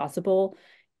early as possible,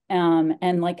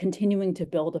 and like continuing to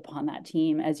build upon that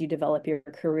team as you develop your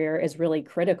career is really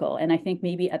critical. And I think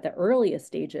maybe at the earliest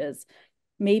stages,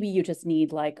 maybe you just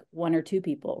need like one or two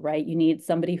people, right? You need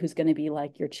somebody who's going to be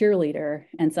like your cheerleader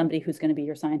and somebody who's going to be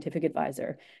your scientific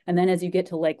advisor. And then as you get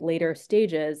to like later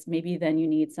stages, maybe then you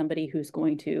need somebody who's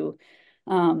going to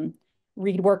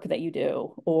read work that you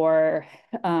do, or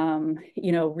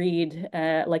read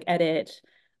like edit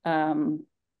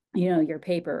your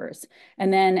papers.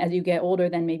 And then as you get older,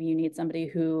 then maybe you need somebody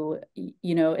who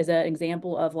is an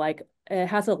example of like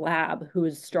has a lab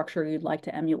whose structure you'd like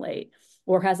to emulate,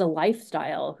 or has a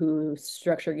lifestyle whose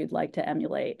structure you'd like to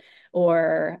emulate,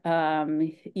 or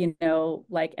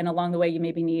like, and along the way you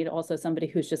maybe need also somebody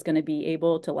who's just going to be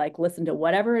able to like listen to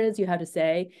whatever it is you have to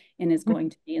say and is going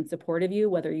to be in support of you,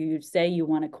 whether you say you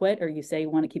want to quit or you say you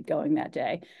want to keep going that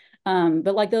day.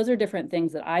 But like those are different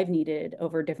things that I've needed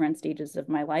over different stages of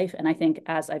my life. And I think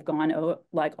as I've gone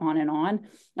like on and on,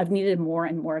 I've needed more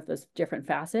and more of those different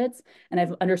facets. And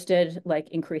I've understood like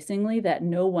increasingly that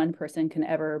no one person can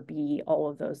ever be all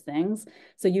of those things.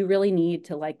 So you really need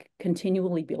to like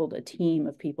continually build a team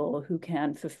of people who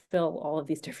can fulfill all of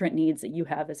these different needs that you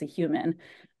have as a human,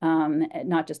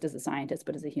 not just as a scientist,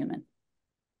 but as a human.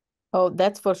 Oh,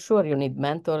 that's for sure. You need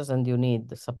mentors and you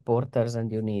need supporters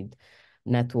and you need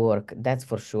network. That's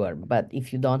for sure. But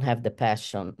if you don't have the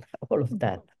passion, all of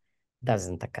that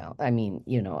doesn't account. I mean,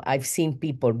 I've seen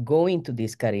people go into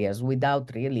these careers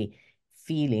without really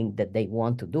feeling that they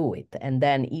want to do it. And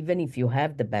then even if you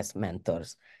have the best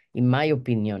mentors, in my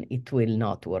opinion, it will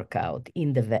not work out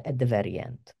at the very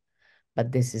end.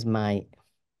 But this is my,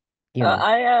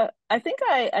 I think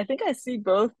I see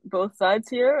both sides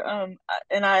here.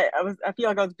 And I feel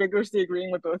like I was vigorously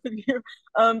agreeing with both of you.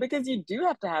 Because you do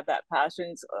have to have that passion.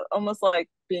 It's almost like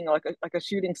being like a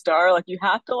shooting star. Like you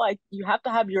have to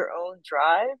have your own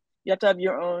drive. You have to have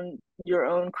your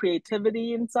own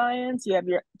creativity in science. You have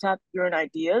to have your own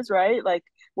ideas, right? Like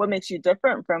what makes you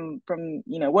different from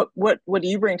what do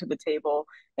you bring to the table,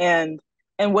 and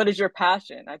what is your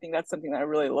passion? I think that's something that I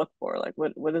really look for. Like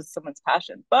what is someone's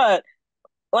passion? But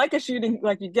like a shooting,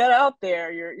 like you get out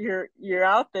there, you're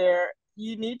out there,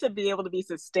 you need to be able to be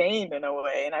sustained in a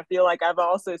way. And I feel like I've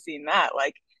also seen that.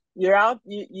 Like you're out,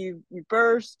 you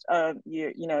burst,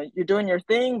 you're doing your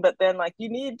thing, but then like you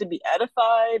need to be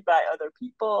edified by other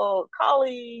people,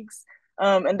 colleagues.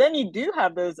 And then you do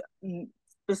have those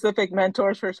specific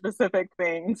mentors for specific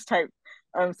things type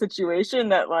situation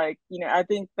that like, I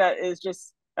think that is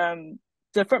just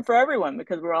different for everyone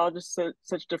because we're all just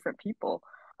such different people.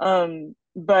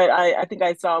 But I think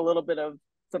I saw a little bit of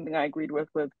something I agreed with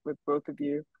both of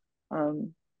you.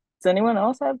 Does anyone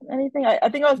else have anything? I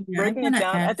think I was breaking it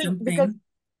down. I think because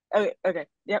Okay, okay,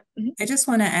 yep. I just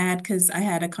want to add, because I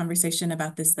had a conversation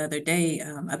about this the other day,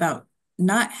 about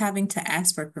not having to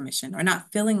ask for permission or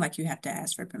not feeling like you have to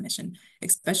ask for permission,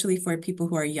 especially for people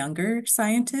who are younger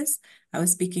scientists. I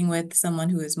was speaking with someone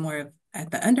who is more of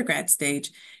at the undergrad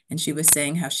stage, and she was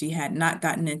saying how she had not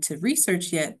gotten into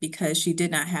research yet because she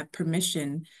did not have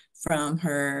permission from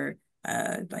her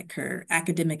like her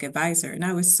academic advisor. And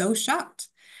I was so shocked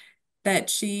that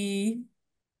she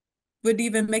would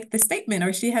even make the statement,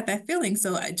 or she had that feeling.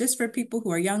 So just for people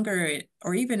who are younger,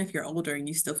 or even if you're older and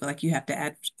you still feel like you have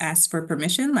to ask for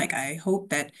permission, like I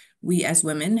hope that we as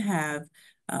women have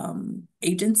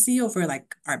agency over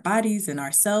like our bodies and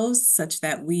ourselves, such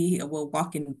that we will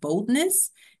walk in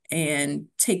boldness and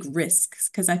take risks.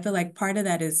 Because I feel like part of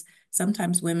that is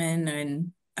sometimes women,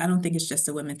 and I don't think it's just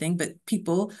a women thing, but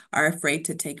people are afraid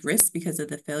to take risks because of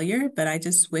the failure. But I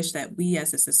just wish that we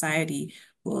as a society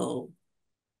will,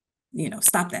 you know,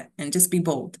 stop that and just be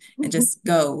bold and just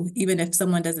go, even if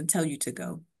someone doesn't tell you to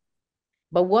go.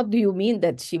 But what do you mean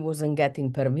that she wasn't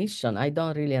getting permission? I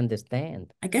don't really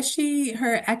understand. I guess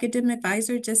her academic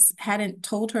advisor just hadn't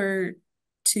told her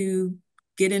to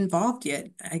get involved yet.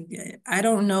 I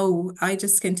don't know. I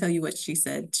just can tell you what she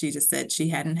said. She just said she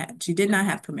did not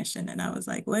have permission. And I was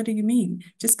like, what do you mean?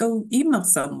 Just go email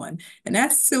someone and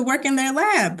ask to work in their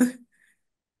lab.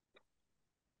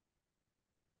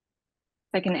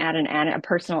 I can add a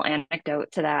personal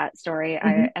anecdote to that story.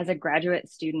 As a graduate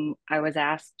student, I was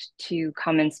asked to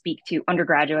come and speak to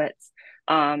undergraduates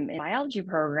in the biology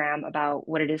program about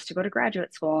what it is to go to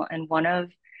graduate school. And one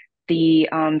of the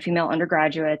female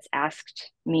undergraduates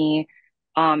asked me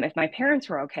if my parents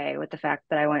were okay with the fact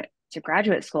that I went to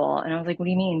graduate school. And I was like, what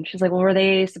do you mean? She's like, well, were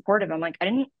they supportive? I'm like,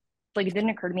 it didn't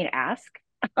occur to me to ask.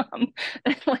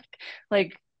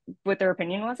 like what their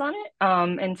opinion was on it.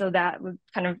 And so that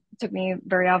kind of took me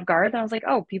very off guard. And I was like,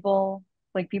 oh, people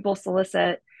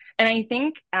solicit. And I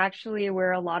think actually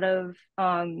where a lot of,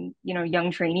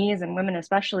 young trainees and women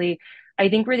especially, I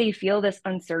think where they feel this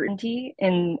uncertainty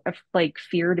and like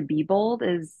fear to be bold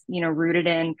is, rooted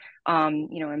in,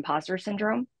 imposter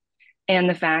syndrome. And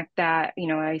the fact that,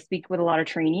 I speak with a lot of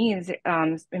trainees,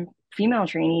 female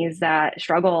trainees that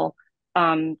struggle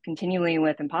continually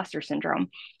with imposter syndrome.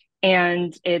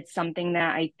 And it's something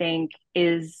that I think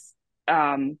is,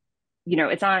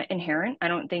 it's not inherent. I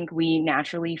don't think we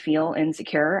naturally feel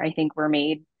insecure. I think we're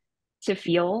made to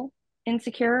feel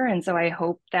insecure. And so I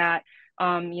hope that,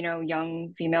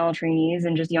 young female trainees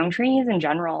and just young trainees in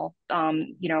general,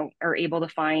 are able to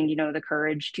find, the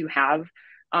courage to have,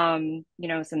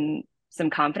 some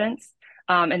confidence,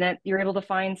 and that you're able to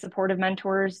find supportive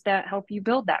mentors that help you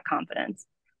build that confidence.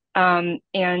 And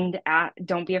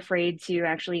don't be afraid to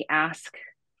actually ask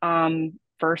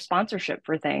for sponsorship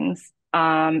for things.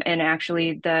 And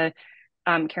actually,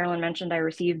 Carolyn mentioned I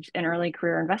received an early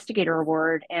career investigator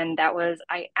award, and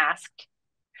I asked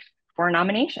for a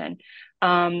nomination.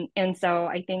 And so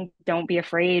I think don't be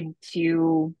afraid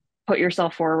to put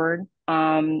yourself forward.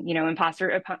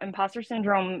 Imposter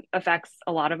syndrome affects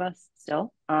a lot of us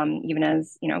still, even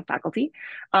as, faculty.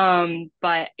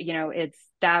 But,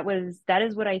 that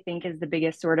is what I think is the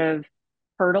biggest sort of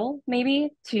hurdle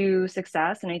maybe to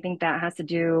success. And I think that has to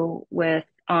do with,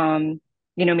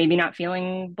 maybe not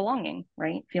feeling belonging,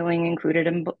 right? Feeling included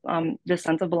in the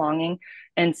sense of belonging.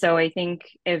 And so I think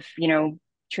if,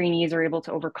 trainees are able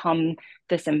to overcome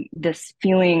this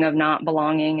feeling of not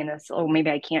belonging and this, oh,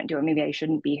 maybe I can't do it, maybe I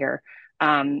shouldn't be here.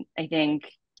 I think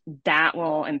that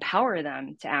will empower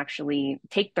them to actually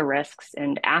take the risks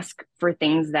and ask for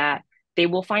things that they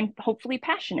will find hopefully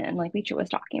passion in, like Licia was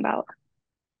talking about.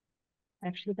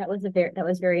 Actually, that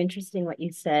was very interesting what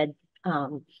you said.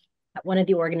 One of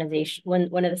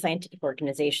the scientific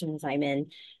organizations I'm in,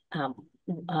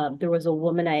 there was a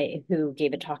woman who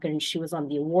gave a talk, and she was on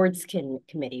the awards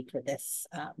committee for this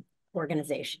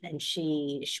organization. And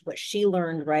what she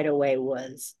learned right away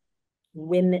was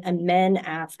women and men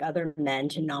ask other men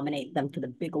to nominate them for the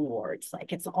big awards.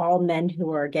 Like it's all men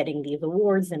who are getting these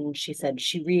awards. And she said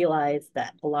she realized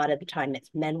that a lot of the time it's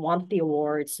men want the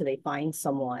awards, so they find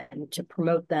someone to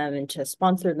promote them and to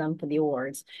sponsor them for the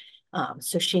awards.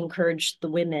 So she encouraged the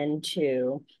women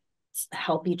to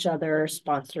help each other,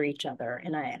 sponsor each other.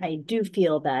 And I do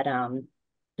feel that,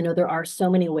 there are so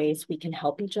many ways we can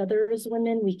help each other as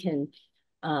women. We can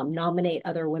nominate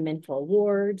other women for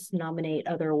awards, nominate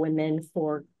other women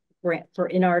for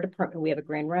in our department, we have a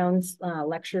Grand Rounds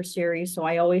lecture series. So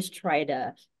I always try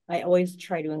to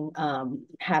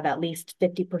have at least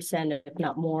 50%, if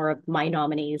not more, of my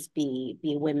nominees be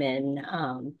women.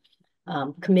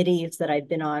 committees that I've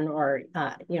been on, or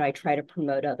I try to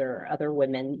promote other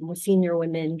women, senior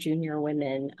women, junior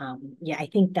women. Yeah, I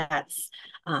think that's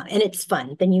and it's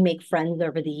fun. Then you make friends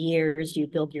over the years. You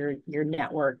build your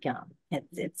network.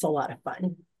 It's a lot of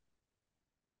fun.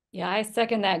 Yeah, I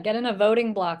second that. Get in a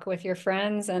voting block with your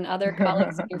friends and other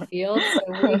colleagues in your field.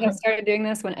 So we have started doing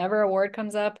this whenever award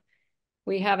comes up.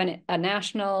 We have a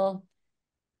national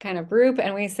kind of group,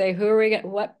 and we say, who are we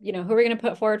going to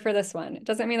put forward for this one? It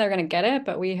doesn't mean they're going to get it,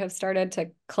 but we have started to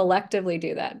collectively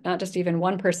do that, not just even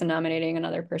one person nominating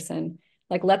another person.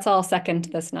 Like, let's all second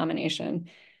this nomination.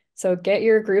 So get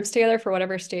your groups together for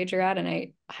whatever stage you're at, and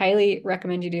I highly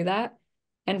recommend you do that.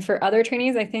 And for other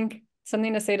trainees, I think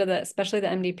something to say to especially the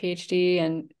MD, PhD,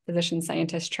 and physician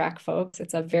scientist track folks,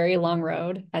 it's a very long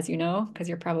road, as you know, because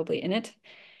you're probably in it.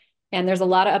 And there's a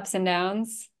lot of ups and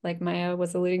downs, like Maya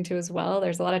was alluding to as well.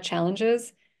 There's a lot of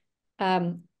challenges.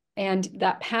 And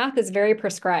that path is very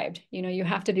prescribed. You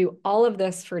have to do all of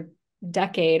this for a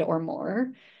decade or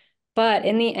more. But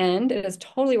in the end, it is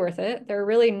totally worth it. There are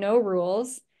really no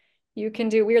rules. We're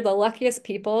the luckiest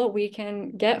people. We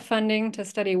can get funding to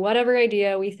study whatever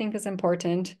idea we think is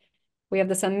important. We have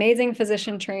this amazing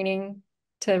physician training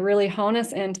to really hone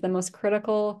us into the most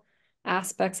critical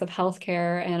aspects of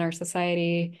healthcare and our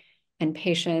society and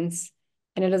patients.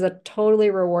 And it is a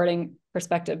totally rewarding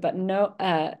perspective, but no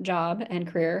job and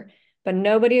career. But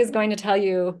nobody is going to tell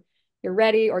you you're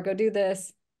ready or go do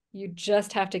this. You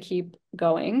just have to keep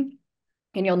going.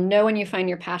 And you'll know when you find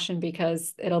your passion,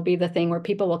 because it'll be the thing where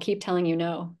people will keep telling you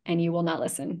no, and you will not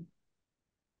listen.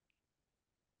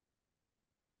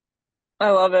 I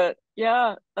love it.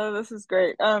 Yeah, this is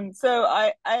great.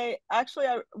 So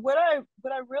what I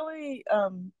really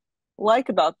like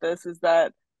about this is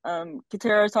that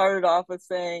Catera started off with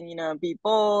saying, be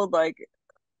bold. Like,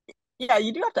 yeah,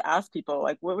 you do have to ask people,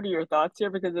 like, what are your thoughts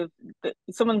here? Because if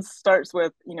someone starts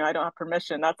with, I don't have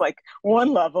permission, that's like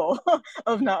one level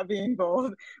of not being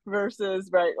bold versus,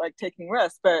 right, like taking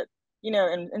risks. But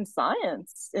in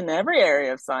science, in every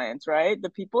area of science, right, the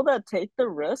people that take the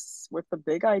risks with the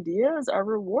big ideas are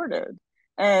rewarded.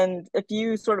 And if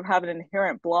you sort of have an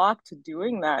inherent block to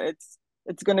doing that,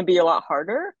 it's going to be a lot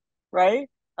harder, right?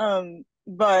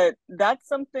 But that's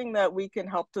something that we can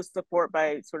help to support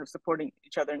by sort of supporting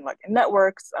each other in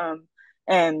networks,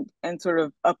 and sort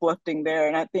of uplifting there.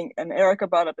 And I think, and Erica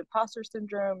brought up imposter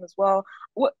syndrome as well.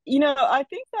 I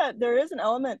think that there is an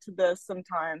element to this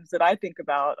sometimes that I think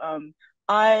about.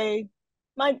 My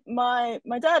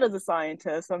dad is a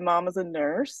scientist, my mom is a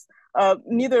nurse.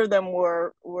 Neither of them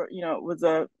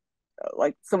was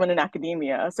like someone in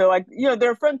academia. So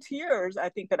there are frontiers I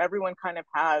think that everyone kind of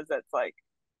has, that's like,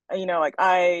 like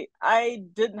I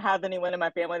didn't have anyone in my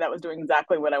family that was doing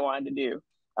exactly what I wanted to do.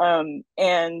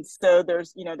 And so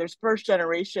there's first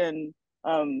generation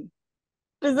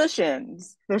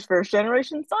physicians, there's first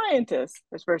generation scientists,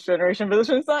 there's first generation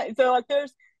physician science. So like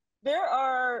there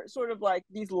are sort of like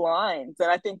these lines that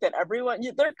I think that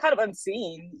they're kind of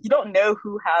unseen. You don't know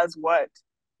who has what,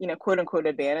 quote unquote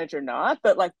advantage or not,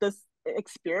 but like this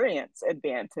experience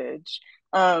advantage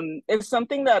is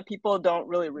something that people don't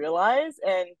really realize.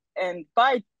 And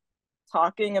by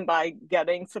talking and by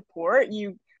getting support,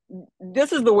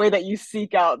 this is the way that you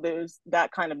seek out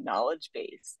that kind of knowledge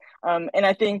base. And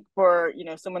I think for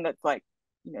someone that's like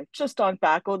just on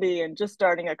faculty and just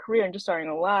starting a career and just starting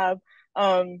a lab,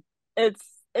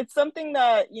 it's something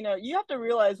that you have to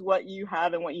realize what you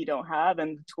have and what you don't have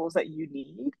and the tools that you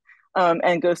need,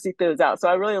 and go seek those out. So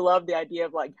I really love the idea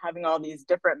of like having all these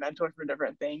different mentors for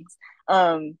different things.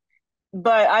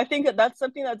 But I think that's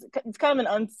something it's kind of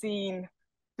an unseen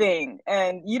thing,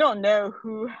 and you don't know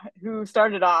who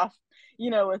started off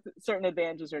with certain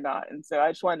advantages or not. And so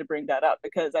I just wanted to bring that up,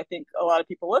 because I think a lot of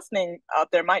people listening out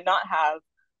there might not have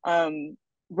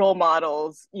role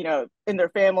models in their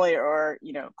family or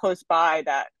close by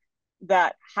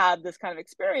that had this kind of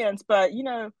experience. But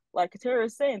like Catera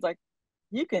is saying, it's like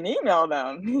you can email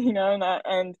them,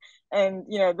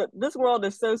 this world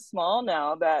is so small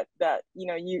now that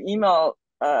you email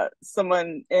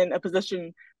someone in a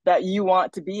position that you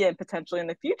want to be in potentially in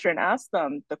the future and ask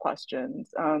them the questions,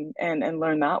 and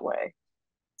learn that way.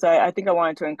 So I think I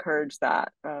wanted to encourage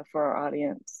that for our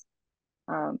audience.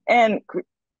 And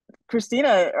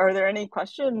Christina, are there any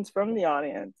questions from the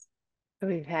audience?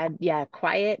 We've had,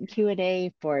 quiet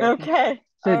Q&A for Okay.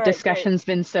 the right, discussion's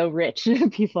been so rich.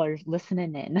 People are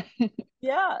listening in.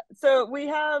 Yeah. So we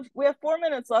have 4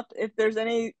 minutes left. If there's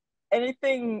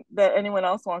anything that anyone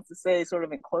else wants to say sort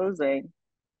of in closing,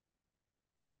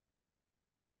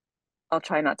 I'll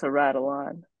try not to rattle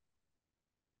on.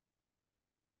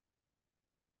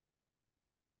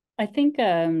 I think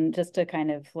just to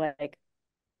kind of like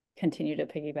continue to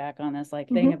piggyback on this like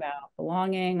thing about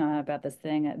belonging, about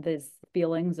these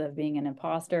feelings of being an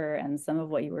imposter, and some of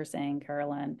what you were saying,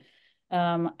 Carolyn.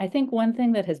 I think one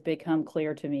thing that has become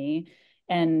clear to me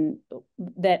and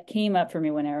that came up for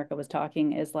me when Erica was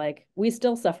talking is like, we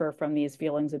still suffer from these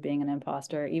feelings of being an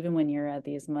imposter, even when you're at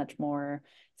these much more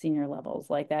senior levels.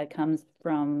 Like that comes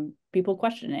from people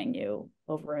questioning you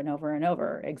over and over and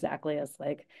over, exactly as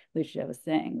like Licia was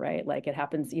saying, right? Like it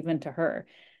happens even to her.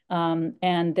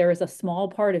 And there is a small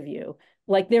part of you,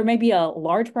 like there may be a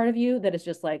large part of you that is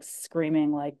just like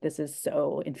screaming, like, this is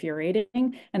so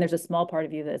infuriating. And there's a small part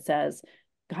of you that says,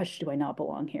 gosh, do I not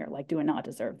belong here? Like, do I not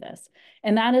deserve this?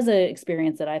 And that is an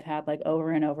experience that I've had like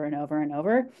over and over and over and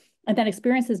over. And that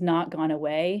experience has not gone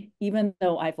away, even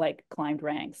though I've like climbed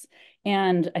ranks.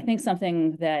 And I think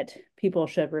something that people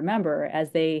should remember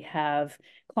as they have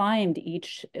climbed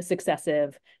each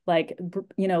successive, like,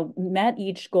 you know, met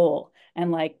each goal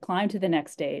and like climbed to the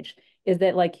next stage is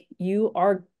that like you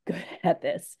are good at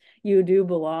this. You do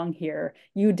belong here.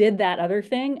 You did that other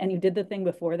thing and you did the thing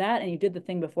before that and you did the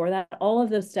thing before that, all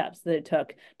of those steps that it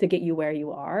took to get you where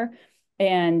you are.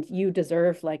 And you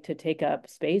deserve like to take up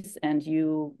space and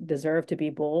you deserve to be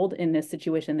bold in this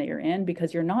situation that you're in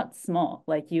because you're not small.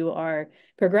 Like you are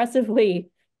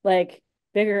progressively like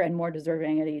bigger and more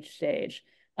deserving at each stage.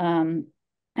 And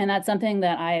that's something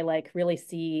that I like really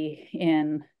see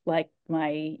in like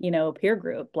my, you know, peer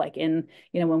group, like in,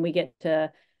 you know, when we get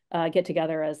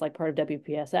together as like part of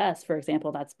WPSS, for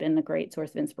example, that's been a great source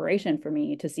of inspiration for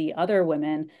me to see other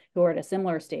women who are at a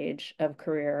similar stage of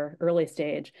career, early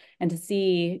stage, and to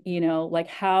see, you know, like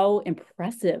how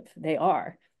impressive they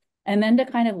are. And then to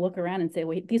kind of look around and say,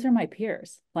 wait, these are my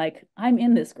peers. Like I'm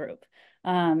in this group.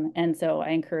 And so I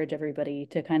encourage everybody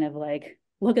to kind of like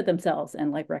look at themselves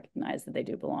and like recognize that they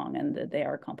do belong and that they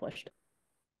are accomplished.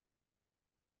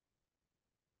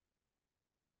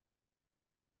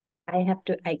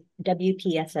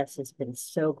 WPSS has been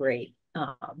so great.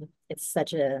 It's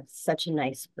such a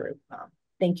nice group.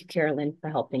 Thank you, Carolyn,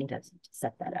 for helping to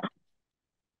set that up.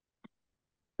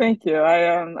 Thank you.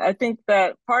 I think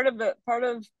that part of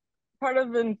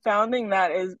in founding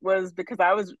that was because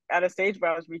I was at a stage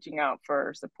where I was reaching out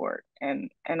for support,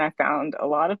 and I found a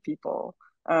lot of people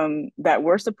that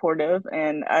were supportive,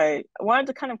 and I wanted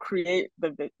to kind of create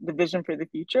the vision for the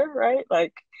future, right?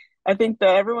 Like I think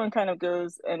that everyone kind of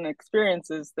goes and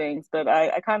experiences things, but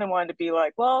I kind of wanted to be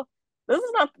like, well, this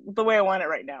is not the way I want it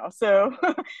right now. So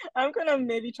I'm gonna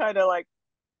maybe try to like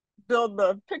build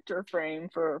the picture frame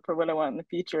for what I want in the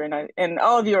future. And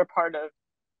all of you are part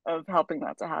of helping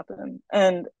that to happen.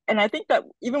 And I think that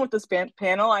even with this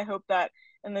panel, I hope that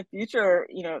in the future,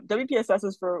 you know, WPSS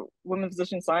is for women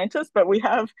physician scientists, but we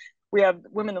have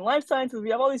women in life sciences,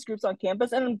 we have all these groups on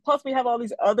campus, and plus we have all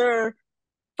these other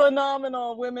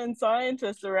phenomenal women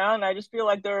scientists around. I just feel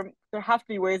like there have to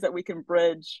be ways that we can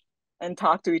bridge and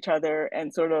talk to each other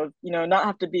and sort of, you know, not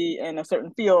have to be in a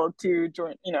certain field to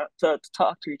join, you know, to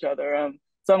talk to each other.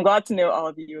 So I'm glad to know all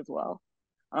of you as well.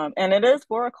 And it is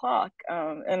 4 o'clock.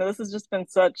 And this has just been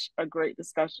such a great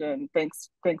discussion. Thanks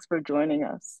for joining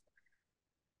us.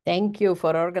 Thank you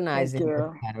for organizing, Thank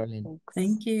you. Carolyn.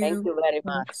 Thank you. Thank you very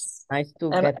much. Nice to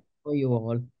get to know you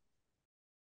all.